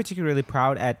 And I'm particularly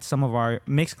proud at some of our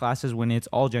mixed classes when it's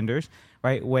all genders,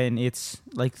 right? When it's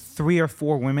like 3 or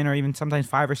 4 women, or even sometimes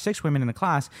 5 or 6 women in a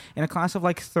class of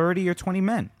like 30 or 20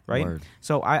 men, right? Word.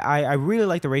 So I really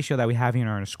like the ratio that we have here in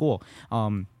our school.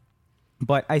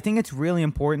 But I think it's really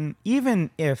important, even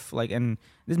if, like, and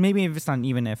this maybe if it's not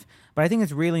even if, but I think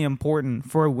it's really important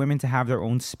for women to have their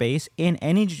own space in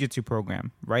any jiu-jitsu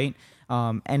program, right?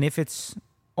 And if it's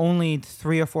only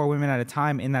 3 or 4 women at a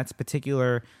time in that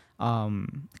particular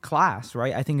class,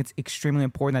 right? I think it's extremely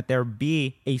important that there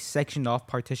be a sectioned off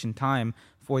partition time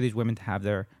for these women to have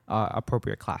their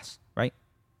appropriate class, right?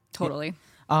 totally.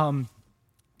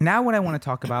 Now what I want to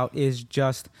talk about is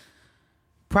just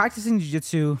practicing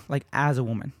jiu-jitsu like as a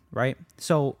woman, right?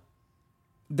 So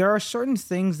there are certain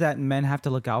things that men have to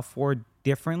look out for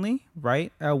differently,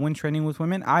 right? When training with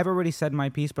women. I've already said my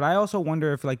piece, but I also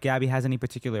wonder if like Gabby has any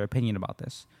particular opinion about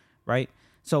this, right?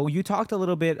 So you talked a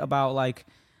little bit about like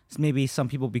maybe some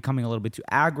people becoming a little bit too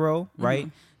aggro, right?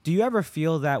 Mm-hmm. Do you ever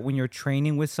feel that when you're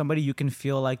training with somebody, you can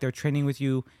feel like they're training with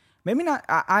you? Maybe not.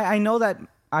 I know that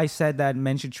I said that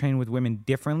men should train with women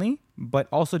differently, but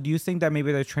also do you think that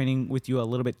maybe they're training with you a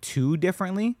little bit too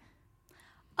differently?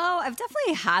 Oh, I've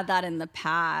definitely had that in the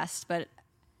past, but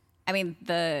I mean,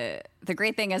 the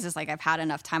great thing is like I've had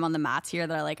enough time on the mats here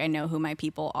that I know who my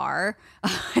people are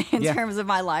in terms of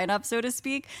my lineup, so to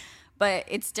speak. But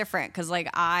it's different because like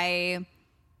I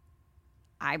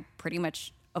pretty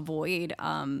much avoid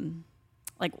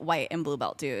like white and blue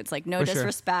belt dudes. Like no For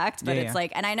disrespect, sure. but Yeah, it's yeah.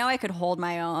 like, and I know I could hold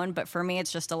my own, but for me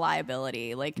it's just a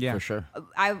liability. Like Yeah. For sure.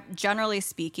 I generally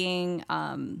speaking,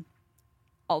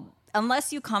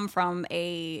 unless you come from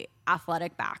a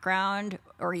athletic background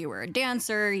or you were a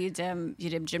dancer, you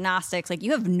did gymnastics, like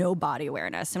you have no body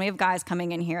awareness. And we have guys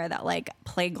coming in here that like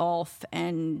play golf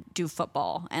and do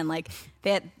football, and like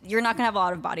that you're not gonna have a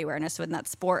lot of body awareness within that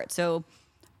sport. So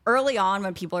early on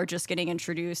when people are just getting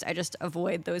introduced, I just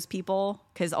avoid those people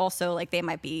because also like they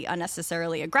might be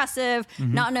unnecessarily aggressive,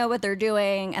 not know what they're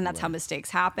doing, and that's how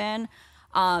mistakes happen.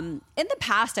 In the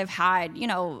past, I've had,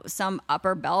 some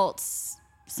upper belts,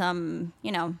 some,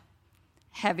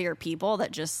 heavier people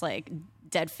that just like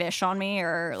dead fish on me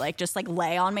or like just like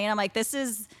lay on me. And I'm like, this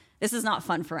is not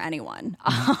fun for anyone.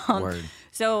 Word.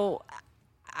 So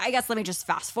I guess let me just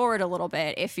fast forward a little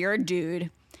bit. If you're a dude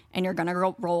and you're going to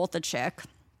roll with the chick,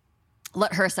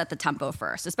 let her set the tempo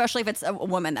first, especially if it's a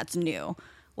woman that's new.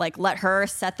 Like let her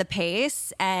set the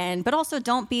pace, but also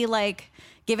don't be like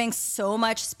giving so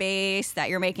much space that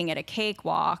you're making it a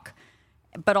cakewalk,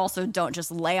 but also don't just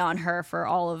lay on her for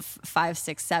all of 5,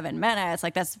 6, 7 minutes.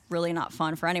 Like that's really not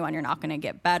fun for anyone. You're not going to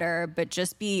get better, but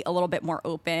just be a little bit more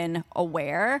open,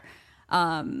 aware.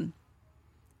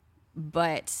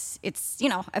 But it's,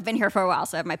 I've been here for a while,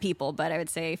 so I have my people, but I would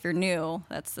say if you're new,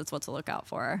 that's what to look out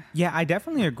for. Yeah, I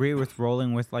definitely agree with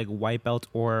rolling with like white belt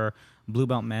or blue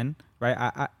belt men,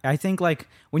 right? I think like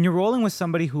when you're rolling with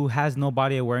somebody who has no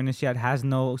body awareness yet, has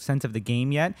no sense of the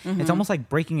game yet, it's almost like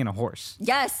breaking in a horse.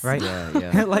 Yes. Right?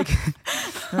 Yeah.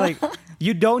 like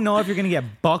you don't know if you're gonna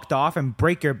get bucked off and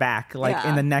break your back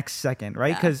in the next second,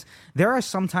 right? Because there are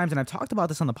some times, and I've talked about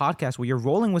this on the podcast, where you're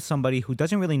rolling with somebody who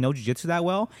doesn't really know jiu-jitsu that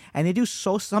well, and they do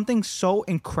something so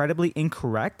incredibly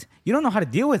incorrect, you don't know how to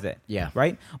deal with it. Yeah.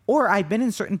 Right? Or I've been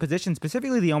in certain positions,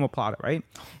 specifically the omoplata, right?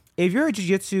 If you're a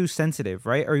jiu-jitsu sensitive,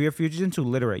 right, or if you're jiu-jitsu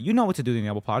literate, you know what to do in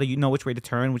the omoplata. You know which way to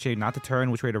turn, which way not to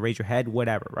turn, which way to raise your head,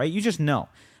 whatever, right? You just know.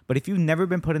 But if you've never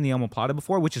been put in the omoplata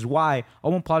before, which is why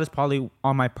omoplata is probably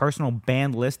on my personal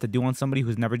banned list to do on somebody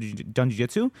who's never done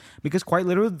jiu-jitsu, because quite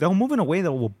literally, they'll move in a way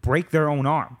that will break their own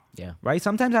arm. Yeah. Right?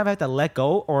 Sometimes I've had to let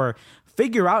go or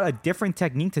figure out a different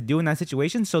technique to do in that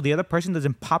situation so the other person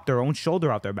doesn't pop their own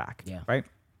shoulder out their back. Yeah. Right?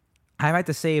 I've had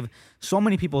to save so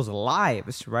many people's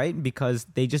lives, right? Because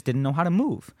they just didn't know how to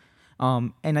move.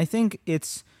 And I think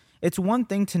it's one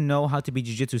thing to know how to be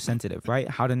jiu-jitsu sensitive, right?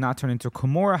 How to not turn into a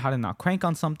Kimura, how to not crank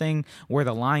on something, where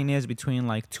the line is between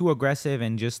like too aggressive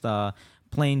and just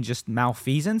plain just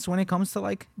malfeasance when it comes to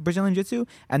like Brazilian jiu-jitsu.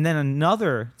 And then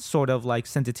another sort of like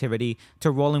sensitivity to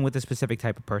rolling with a specific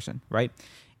type of person, right?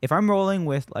 If I'm rolling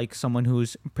with like someone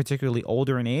who's particularly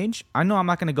older in age, I know I'm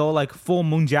not going to go like full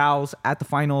mundials at the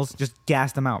finals, just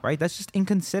gas them out, right? That's just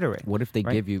inconsiderate. What if they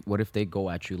right? what if they go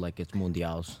at you like it's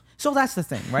mundials? So that's the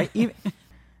thing, right? Even,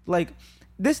 like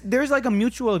there's like a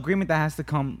mutual agreement that has to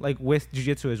come like with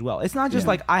jiu-jitsu as well. It's not just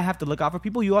like I have to look out for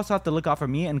people. You also have to look out for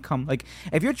me and come like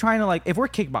if you're trying to like if we're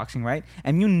kickboxing, right?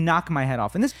 And you knock my head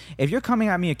off. And if you're coming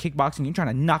at me at kickboxing, you're trying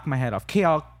to knock my head off.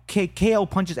 KO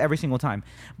punches every single time.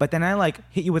 But then I like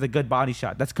hit you with a good body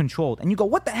shot that's controlled. And you go,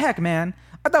 "What the heck, man?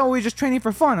 I thought we were just training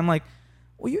for fun." I'm like,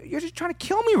 "Well, you're just trying to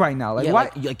kill me right now." Like, yeah, why?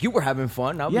 like you were having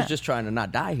fun. I was just trying to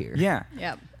not die here. Yeah.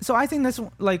 Yep. So I think that's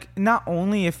like not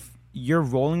only if you're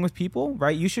rolling with people,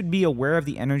 right? You should be aware of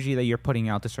the energy that you're putting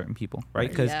out to certain people, right?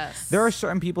 Because there are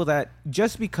certain people that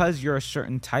just because you're a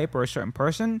certain type or a certain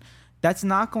person, that's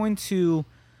not going to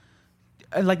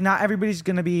like not everybody's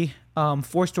going to be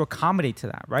forced to accommodate to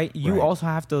that, right? You also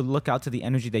have to look out to the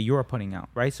energy that you're putting out,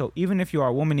 right? So even if you are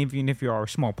a woman, even if you are a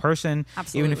small person,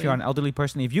 even if you're an elderly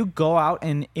person, if you go out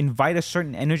and invite a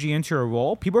certain energy into your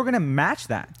role, people are going to match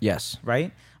that. Yes.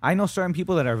 Right? I know certain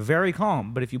people that are very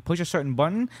calm, but if you push a certain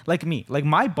button, like me, like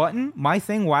my button, my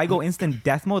thing where I go instant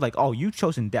death mode, like, oh, you've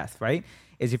chosen death, right?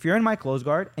 Is if you're in my close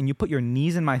guard and you put your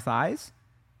knees in my thighs,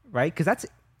 right? Because that's...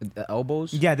 The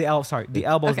elbows? Yeah, the elbows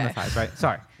in the thighs, right?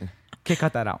 Sorry. Okay,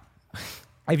 cut that out.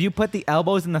 If you put the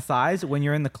elbows in the thighs when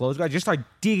you're in the close guard, just start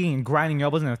digging and grinding your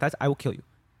elbows in the thighs, I will kill you.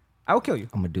 I will kill you.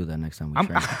 I'm going to do that next time we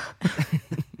train.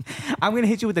 I'm going to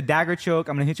hit you with the dagger choke.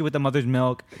 I'm going to hit you with the mother's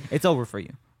milk. It's over for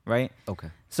you, right? Okay.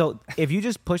 So if you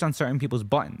just push on certain people's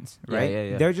buttons,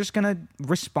 right, they're just going to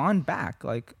respond back.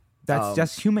 Like, that's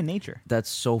just human nature. That's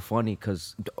so funny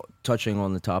because touching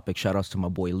on the topic, shout outs to my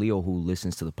boy Leo who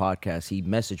listens to the podcast. He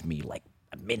messaged me like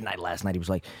at midnight last night. He was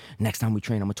like, "Next time we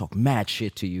train, I'm gonna talk mad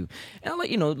shit to you." And I'm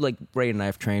like, like Ray and I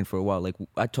have trained for a while. Like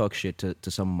I talk shit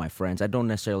to some of my friends. I don't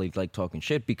necessarily like talking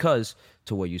shit because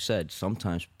to what you said,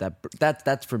 sometimes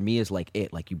that's for me is like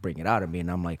it. Like you bring it out of me, and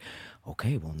I'm like,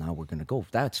 okay, well now we're gonna go.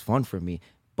 That's fun for me,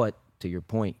 but. To your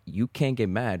point, you can't get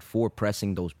mad for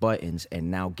pressing those buttons and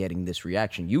now getting this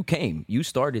reaction. You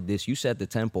started this, you set the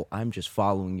tempo. I'm just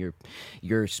following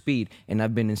your speed. And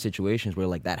I've been in situations where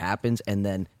like that happens and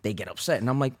then they get upset.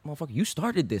 And I'm like, motherfucker, you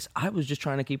started this. I was just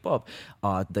trying to keep up.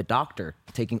 The doctor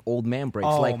taking old man breaks.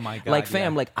 Oh my God. Like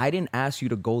fam, like I didn't ask you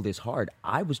to go this hard.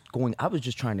 I was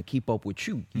just trying to keep up with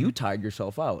you. Mm-hmm. You tired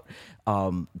yourself out.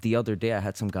 The other day I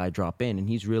had some guy drop in and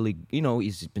he's really,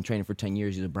 he's been training for 10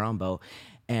 years. He's a brown belt.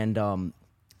 And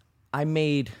I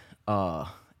made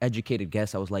educated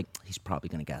guess. I was like, he's probably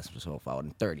going to gas himself out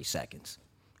in 30 seconds.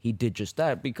 He did just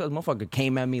that because motherfucker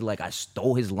came at me like I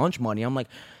stole his lunch money. I'm like,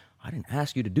 I didn't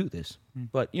ask you to do this.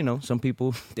 But, some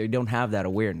people, they don't have that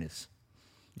awareness.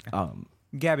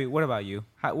 Gabby, what about you?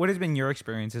 What has been your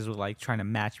experiences with like trying to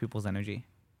match people's energy?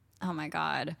 Oh, my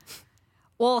God.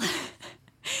 Well...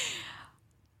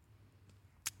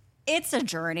 It's a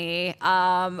journey.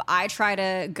 I try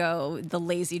to go the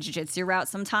lazy jiu-jitsu route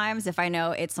sometimes if I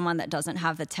know it's someone that doesn't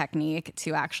have the technique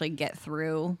to actually get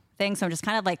through things. So I'm just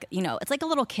kind of like, it's like a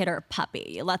little kid or a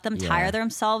puppy. You let them tire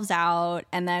themselves out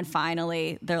and then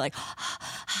finally they're like,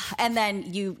 and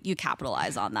then you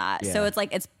capitalize on that. Yeah. So it's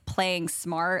like it's playing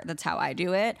smart. That's how I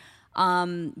do it.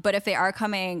 But if they are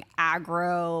coming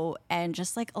aggro and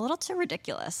just like a little too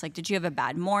ridiculous, like, did you have a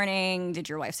bad morning? Did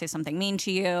your wife say something mean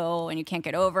to you and you can't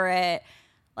get over it?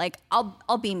 like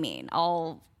I'll be mean.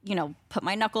 I'll, put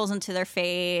my knuckles into their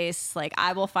face. Like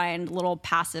I will find little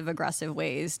passive aggressive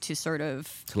ways to sort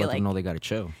of To let them know they got to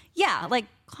chill. yeah, like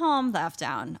calm the F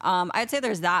down. I'd say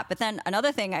there's that. But then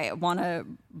another thing I want to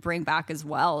bring back as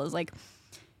well is like,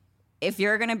 if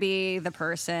you're going to be the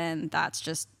person that's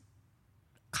just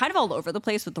kind of all over the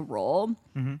place with the role,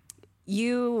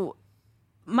 you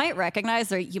might recognize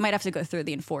that you might have to go through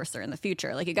the enforcer in the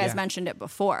future. Like you guys mentioned it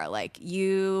before. Like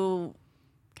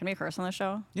can we curse on the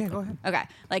show? Yeah, go ahead. Okay.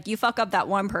 Like you fuck up that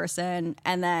one person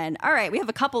and then, all right, we have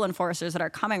a couple enforcers that are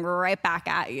coming right back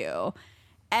at you.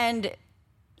 And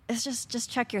it's just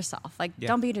check yourself. Like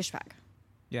don't be a douchebag.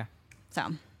 Yeah.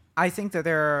 So I think that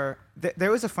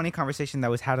there was a funny conversation that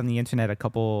was had on the internet a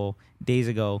couple days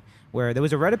ago where there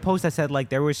was a Reddit post that said like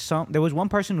there was one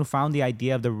person who found the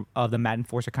idea of the mat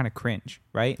enforcer kind of cringe,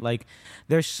 right? Like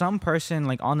there's some person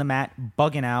like on the mat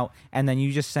bugging out and then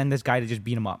you just send this guy to just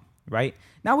beat him up, right?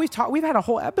 Now we've had a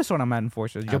whole episode on mat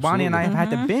enforcers. Giovanni and I have had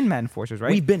to bin mat enforcers,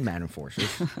 right? We've been mat enforcers.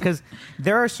 Because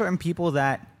there are certain people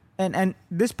that and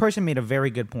this person made a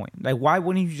very good point. Like, why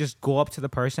wouldn't you just go up to the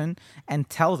person and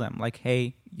tell them, like,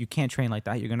 hey, you can't train like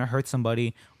that. You're going to hurt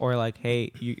somebody. Or like,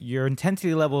 hey, your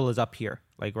intensity level is up here.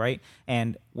 Like, right?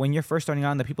 And when you're first starting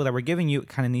on, the people that we're giving you, it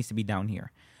kind of needs to be down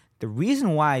here. The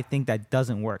reason why I think that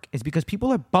doesn't work is because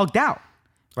people are bugged out.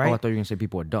 Right? Oh, I thought you were going to say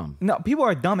people are dumb. No, people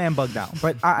are dumb and bugged out.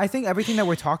 But I think everything that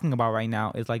we're talking about right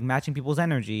now is like matching people's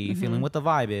energy, feeling what the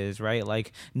vibe is, right?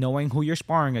 Like knowing who you're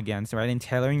sparring against, right? And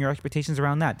tailoring your expectations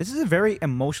around that. This is a very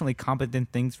emotionally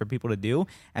competent things for people to do,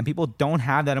 and people don't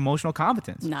have that emotional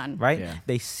competence. None. Right? Yeah.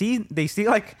 They see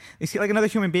like another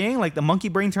human being, like the monkey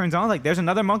brain turns on, like there's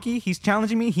another monkey, he's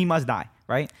challenging me, he must die,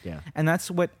 right? Yeah. And that's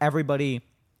what everybody,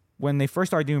 when they first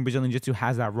start doing Brazilian Jiu-Jitsu,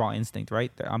 has that raw instinct,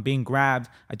 right? I'm being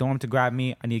grabbed. I don't want him to grab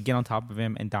me. I need to get on top of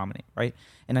him and dominate, right?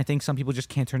 And I think some people just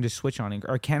can't turn this switch on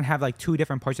or can't have like two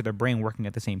different parts of their brain working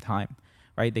at the same time,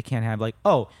 right? They can't have like,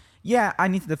 oh, yeah, I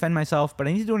need to defend myself, but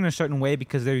I need to do it in a certain way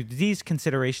because there's these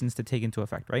considerations to take into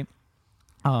effect, right?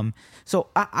 So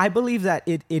I believe that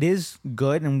it is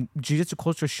good, and jiu-jitsu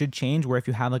culture should change where if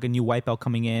you have like a new white belt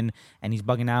coming in and he's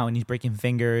bugging out and he's breaking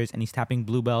fingers and he's tapping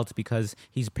blue belts because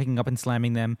he's picking up and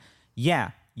slamming them,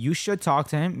 yeah, you should talk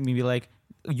to him and be like,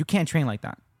 you can't train like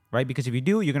that, right? Because if you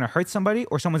do, you're going to hurt somebody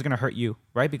or someone's going to hurt you,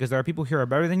 right? Because there are people here who are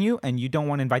better than you and you don't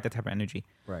want to invite that type of energy.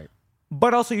 Right.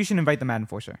 But also you should invite the mat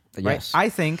enforcer, right? Yes. I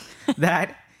think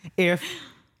that if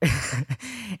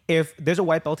there's a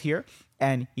white belt here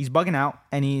and he's bugging out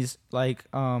and he's like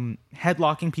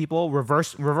headlocking people,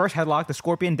 reverse headlock, the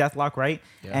scorpion deathlock, right?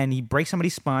 Yeah. And he breaks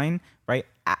somebody's spine, right?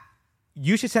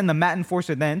 You should send the mat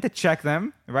enforcer then to check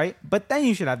them, right? But then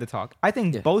you should have the talk. I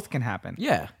think both can happen.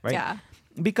 Yeah. Right? Yeah.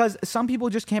 Because some people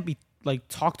just can't be like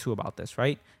talked to about this,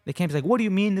 right? They can't be like, what do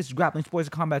you mean this is grappling sport, is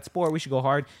a combat sport, we should go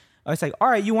hard. It's like, all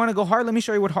right, you want to go hard? Let me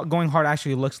show you what going hard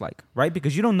actually looks like, right?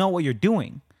 Because you don't know what you're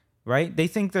doing. Right? They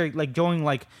think they're like going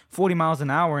like 40 miles an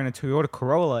hour in a Toyota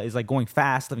Corolla is like going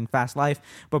fast, living fast life.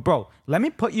 But bro, let me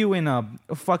put you in a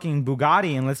fucking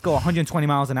Bugatti and let's go 120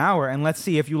 miles an hour and let's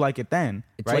see if you like it then.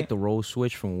 It's right? like the role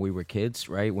switch from when we were kids,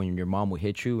 right? When your mom would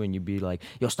hit you and you'd be like,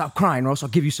 yo, stop crying or else I'll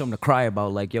give you something to cry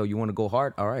about. Like, yo, you want to go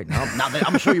hard? All right. Now I'm going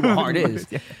to show you what hard is.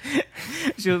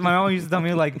 My mom used to tell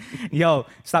me like, yo,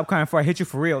 stop crying before I hit you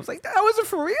for real. I was like, that wasn't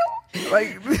for real?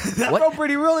 Like, that felt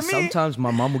pretty real to me. Sometimes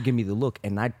my mom would give me the look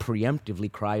and I'd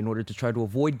preemptively cry in order to try to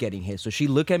avoid getting hit. So she'd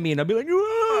look at me and I'd be like,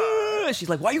 ah! She's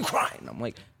like, why are you crying? I'm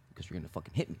like, because you're going to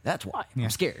fucking hit me. That's why. I'm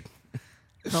scared.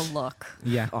 The look.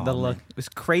 Yeah, the look. It was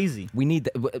crazy. We need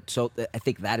that. So I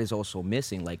think that is also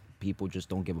missing. Like, people just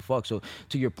don't give a fuck. So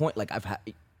to your point, like I've had,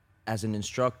 as an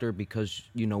instructor, because,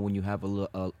 you know, when you have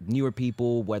newer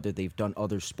people, whether they've done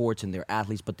other sports and they're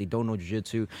athletes, but they don't know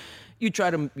jiu-jitsu, you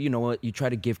try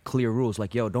to give clear rules.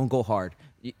 Like, yo, don't go hard.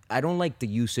 I don't like the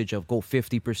usage of go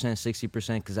 50%,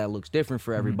 60%, because that looks different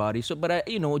for everybody. So, but I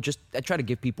try to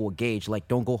give people a gauge. Like,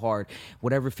 don't go hard.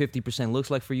 Whatever 50%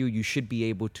 looks like for you, you should be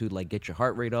able to like get your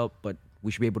heart rate up, but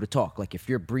we should be able to talk. Like, if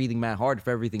you're breathing mad hard, if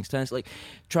everything's tense, like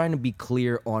trying to be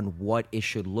clear on what it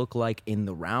should look like in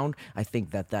the round. I think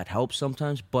that helps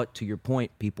sometimes. But to your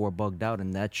point, people are bugged out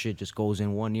and that shit just goes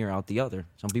in one ear, out the other.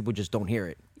 Some people just don't hear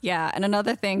it. Yeah. And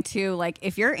another thing too, like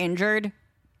if you're injured,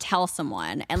 tell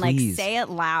someone and like say it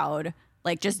loud.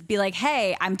 Like just be like,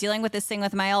 hey, I'm dealing with this thing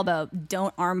with my elbow.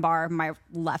 Don't armbar my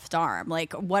left arm.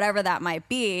 Like whatever that might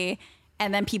be.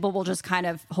 And then people will just kind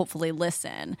of hopefully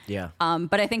listen. Yeah.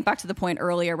 But I think back to the point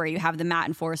earlier where you have the mat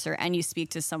enforcer and you speak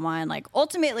to someone, like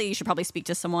ultimately you should probably speak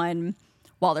to someone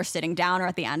while they're sitting down or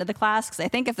at the end of the class. Because I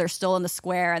think if they're still in the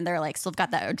square and they're like still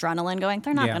got that adrenaline going,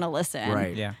 they're not going to listen.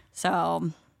 Right. Yeah. So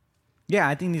Yeah,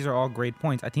 I think these are all great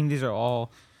points. I think these are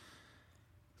all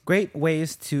great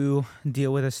ways to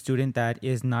deal with a student that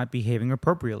is not behaving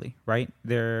appropriately, right?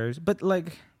 But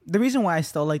like the reason why I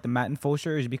still like the mat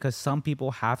enforcer is because some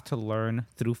people have to learn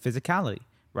through physicality,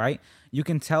 right? You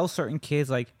can tell certain kids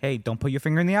like, hey, don't put your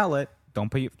finger in the outlet.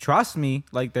 Trust me,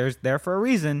 like there's there for a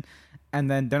reason. And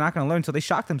then they're not going to learn until they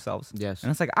shock themselves. Yes.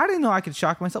 And it's like, I didn't know I could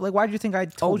shock myself. Like, why did you think I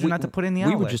told you not to put in the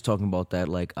outlet? We were just talking about that.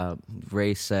 Like,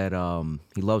 Ray said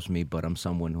he loves me, but I'm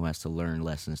someone who has to learn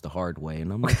lessons the hard way.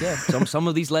 And I'm like, yeah, some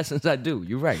of these lessons I do.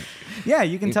 You're right. Yeah,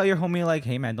 you can tell your homie, like,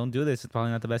 hey, man, don't do this. It's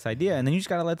probably not the best idea. And then you just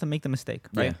got to let them make the mistake,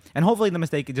 right? Yeah. And hopefully the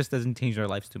mistake, it just doesn't change their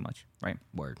lives too much, right?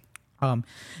 Word.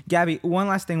 Gabby, one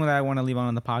last thing that I want to leave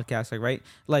on the podcast, like, right?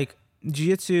 Like,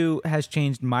 jiu-jitsu has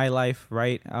changed my life,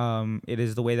 right? It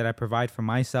is the way that I provide for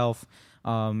myself.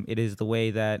 It is the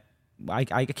way that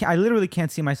I literally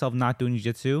can't see myself not doing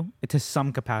jiu-jitsu to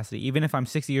some capacity. Even if I'm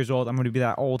 60 years old, I'm going to be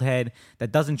that old head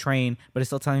that doesn't train, but is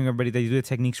still telling everybody they do the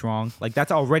techniques wrong. Like,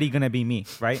 that's already going to be me,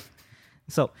 right?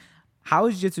 So how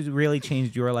has jiu-jitsu really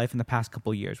changed your life in the past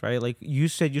couple of years, right? Like, you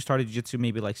said you started jiu-jitsu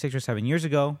maybe like 6 or 7 years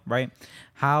ago, right?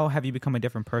 How have you become a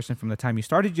different person from the time you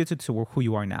started jiu-jitsu to who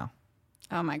you are now?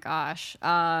 Oh my gosh.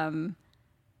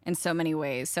 In so many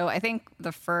ways. So I think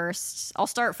I'll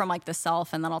start from like the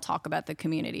self and then I'll talk about the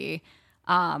community.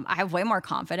 I have way more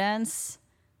confidence.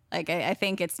 Like I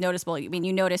think it's noticeable. I mean,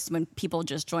 you notice when people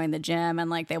just join the gym and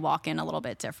like they walk in a little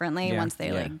bit differently once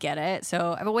they like get it.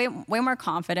 So I have a way more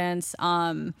confidence.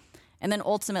 And then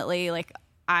ultimately, like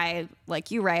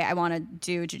you, right? I want to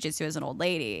do jiu-jitsu as an old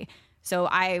lady. So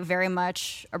I very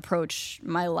much approach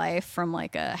my life from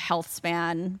like a health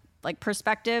span like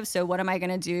perspective. So what am I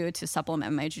going to do to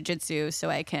supplement my jiu-jitsu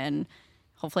so I can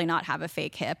hopefully not have a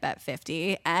fake hip at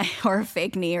 50 or a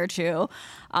fake knee or two.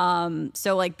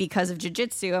 So like because of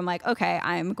jiu-jitsu, I'm like, okay,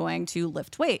 I'm going to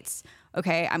lift weights.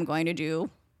 Okay, I'm going to do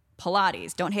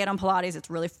Pilates. Don't hate on Pilates. It's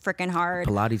really freaking hard.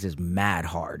 Pilates is mad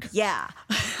hard. Yeah.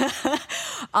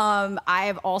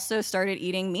 I've also started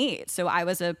eating meat. So I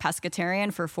was a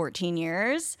pescatarian for 14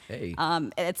 years. Hey.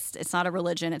 It's not a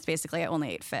religion. It's basically I only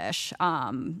ate fish.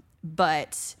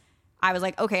 But I was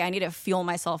like, okay, I need to fuel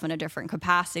myself in a different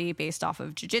capacity based off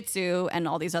of jiu-jitsu and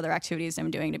all these other activities I'm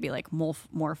doing to be like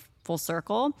more full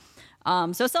circle.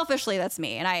 So selfishly, that's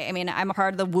me. And I mean, I'm a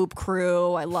part of the Whoop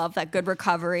crew. I love that good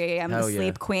recovery. I'm the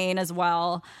sleep queen as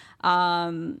well.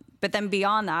 But then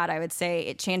beyond that, I would say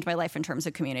it changed my life in terms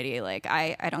of community. Like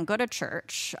I don't go to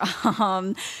church.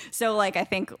 So like, I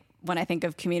think when I think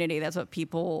of community, that's what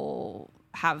people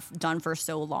have done for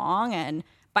so long. And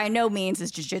by no means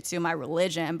is jiu-jitsu my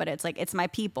religion, but it's like, it's my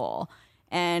people.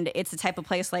 And it's the type of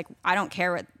place, like, I don't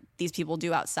care what these people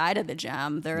do outside of the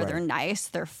gym. They're nice,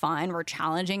 they're fun, we're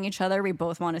challenging each other. We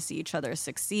both want to see each other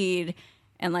succeed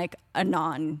in like a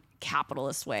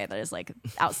non-capitalist way that is like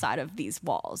outside of these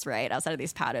walls, right? Outside of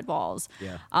these padded walls.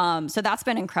 Yeah. So that's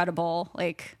been incredible.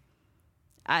 Like,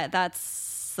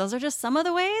 those are just some of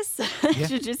the ways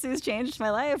jiu-jitsu has changed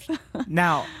my life.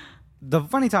 Now, the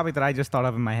funny topic that I just thought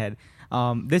of in my head,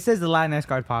 this is the Latinx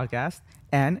Guard podcast,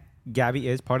 and Gabby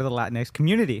is part of the Latinx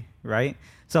community, right?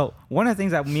 So one of the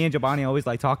things that me and Giovanni always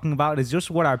like talking about is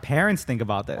just what our parents think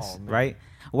about this, right?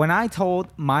 When I told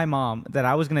my mom that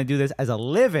I was going to do this as a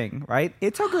living, right,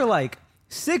 it took her like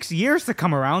 6 years to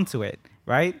come around to it,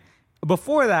 right?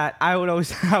 Before that, I would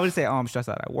say, oh, I'm stressed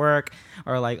out at work,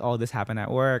 or like, oh, this happened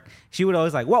at work. She would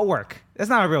always like, what work? That's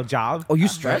not a real job. Oh, you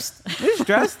stressed? You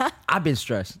stressed? I've been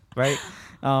stressed. Right?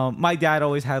 My dad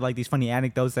always had like these funny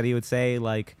anecdotes that he would say,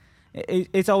 like,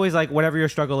 it's always like whatever your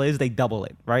struggle is, they double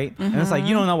it, right? Mm-hmm. And it's like,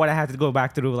 you don't know what I had to go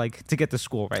back through like to get to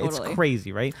school, right? Totally. It's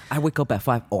crazy, right? I wake up at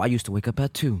 5. Oh, I used to wake up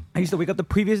at 2. I used to wake up the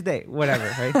previous day, whatever,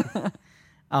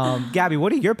 right? Gabby,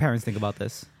 what do your parents think about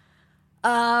this?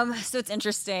 So it's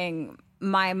interesting.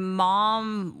 My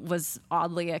mom was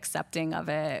oddly accepting of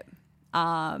it.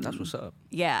 That's what's up.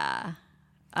 Yeah.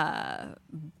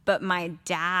 But my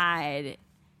dad,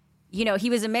 you know, he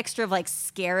was a mixture of like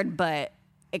scared but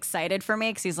excited for me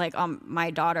because he's like, my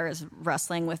daughter is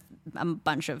wrestling with a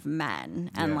bunch of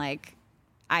men, and like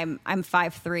I'm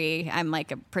 5'3", I'm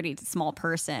like a pretty small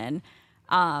person.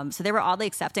 So they were oddly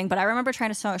accepting, but I remember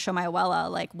trying to show my abuela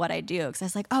like what I do, because I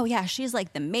was like, oh yeah, she's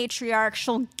like the matriarch,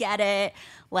 she'll get it,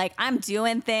 like I'm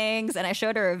doing things. And I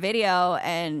showed her a video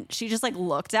and she just like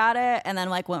looked at it and then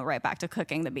like went right back to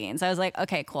cooking the beans. I was like,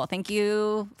 okay, cool, thank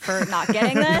you for not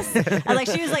getting this. And like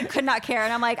she was like could not care,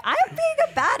 and I'm like, I'm being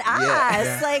a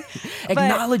badass. Like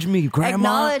acknowledge me, grandma.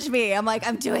 Acknowledge me. I'm like,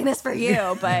 I'm doing this for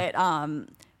you. But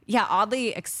yeah,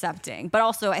 oddly accepting. But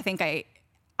also I think I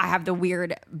have the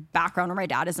weird background where my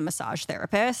dad is a massage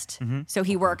therapist. Mm-hmm. So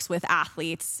he works with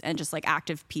athletes and just like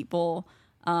active people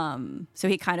So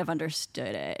he kind of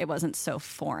understood it. It wasn't so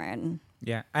foreign.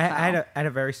 Yeah, I had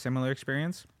a very similar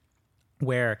experience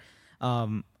where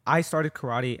I started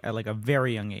karate at like a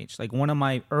very young age. Like one of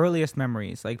my earliest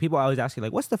memories, like people always ask you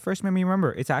like, what's the first memory you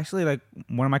remember? It's actually like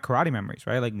one of my karate memories,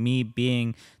 right? Like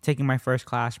me taking my first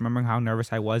class, remembering how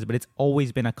nervous I was, but it's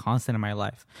always been a constant in my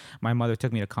life. My mother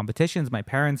took me to competitions. My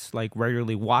parents like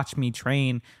regularly watched me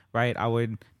train, right? I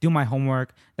would do my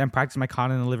homework, then practice my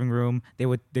kata in the living room. They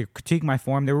critique my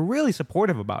form. They were really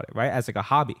supportive about it, right? As like a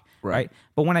hobby, right?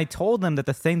 But when I told them that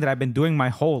the thing that I've been doing my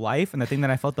whole life and the thing that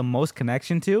I felt the most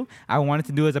connection to, I wanted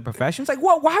to do as a profession, it's like,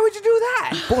 whoa, why would you do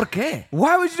that? ¿Por qué?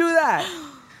 Why would you do that?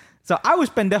 So I was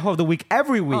pendejo of the week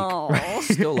every week. Oh. Right?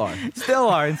 Still are. Still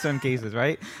are in some cases,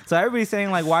 right? So everybody's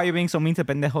saying like, why are you being so mean to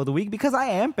pendejo of the week? Because I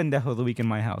am pendejo of the week in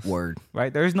my house. Word.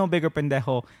 Right? There is no bigger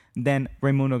pendejo than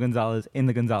Raimundo Gonzalez in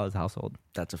the Gonzalez household.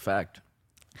 That's a fact.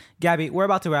 Gabby, we're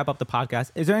about to wrap up the podcast.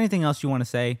 Is there anything else you want to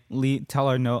say? Tell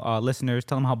our listeners,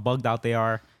 tell them how bugged out they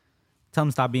are. Tell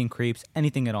them stop being creeps.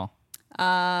 Anything at all.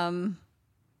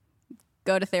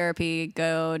 Go to therapy,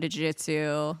 go to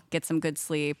jiu-jitsu, get some good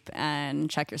sleep, and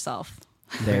check yourself.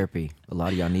 Therapy. A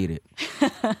lot of y'all need it.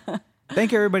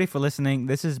 Thank you, everybody, for listening.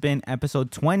 This has been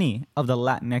episode 20 of the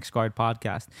Latinx Guard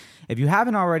podcast. If you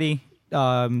haven't already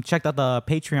checked out the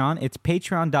Patreon, it's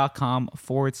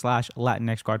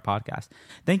patreon.com/Latinx Guard podcast.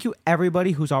 Thank you,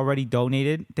 everybody who's already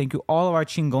donated. Thank you, all of our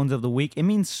chingones of the week. It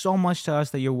means so much to us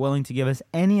that you're willing to give us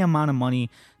any amount of money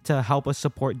to help us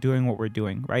support doing what we're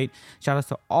doing, right? Shout outs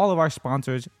to all of our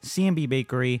sponsors, CMB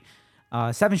Bakery,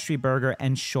 7th Street Burger,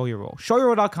 and Shoyoroll.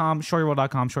 Shoyoroll.com,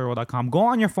 Shoyoroll.com, Shoyoroll.com. Go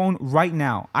on your phone right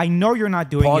now. I know you're not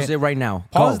doing it. Pause it right now.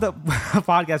 Pause Go. the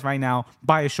podcast right now.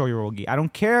 Buy a Shoyoroll gi. I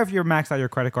don't care if you're maxed out your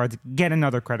credit cards. Get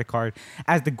another credit card,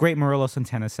 as the great Murillo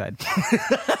Santana said.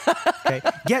 Okay?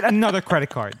 Get another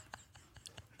credit card.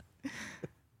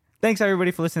 Thanks, everybody,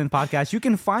 for listening to the podcast. You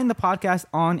can find the podcast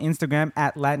on Instagram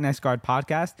at Latinx Guard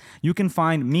Podcast. You can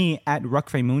find me at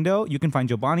Ruckfemundo. You can find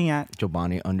Giovanni at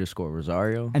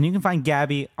Giovanni_Rosario. And you can find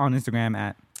Gabby on Instagram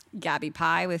at Gabby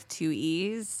Pie with 2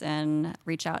 E's, and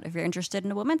reach out if you're interested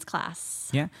in a women's class.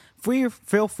 Yeah.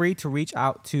 Feel free to reach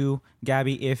out to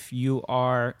Gabby if you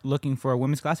are looking for a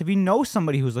women's class. If you know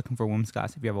somebody who's looking for a women's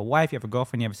class, if you have a wife, you have a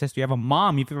girlfriend, you have a sister, you have a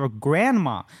mom, if you have a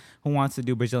grandma who wants to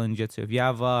do Brazilian Jiu-Jitsu, if you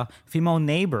have a female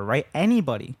neighbor, right?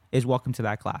 Anybody is welcome to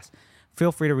that class.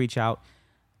 Feel free to reach out.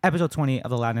 Episode 20 of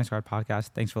the Latinx Guard podcast.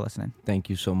 Thanks for listening. Thank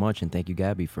you so much, and thank you,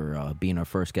 Gabby, for being our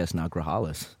first guest,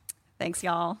 Nagrahalis. Thanks,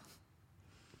 y'all.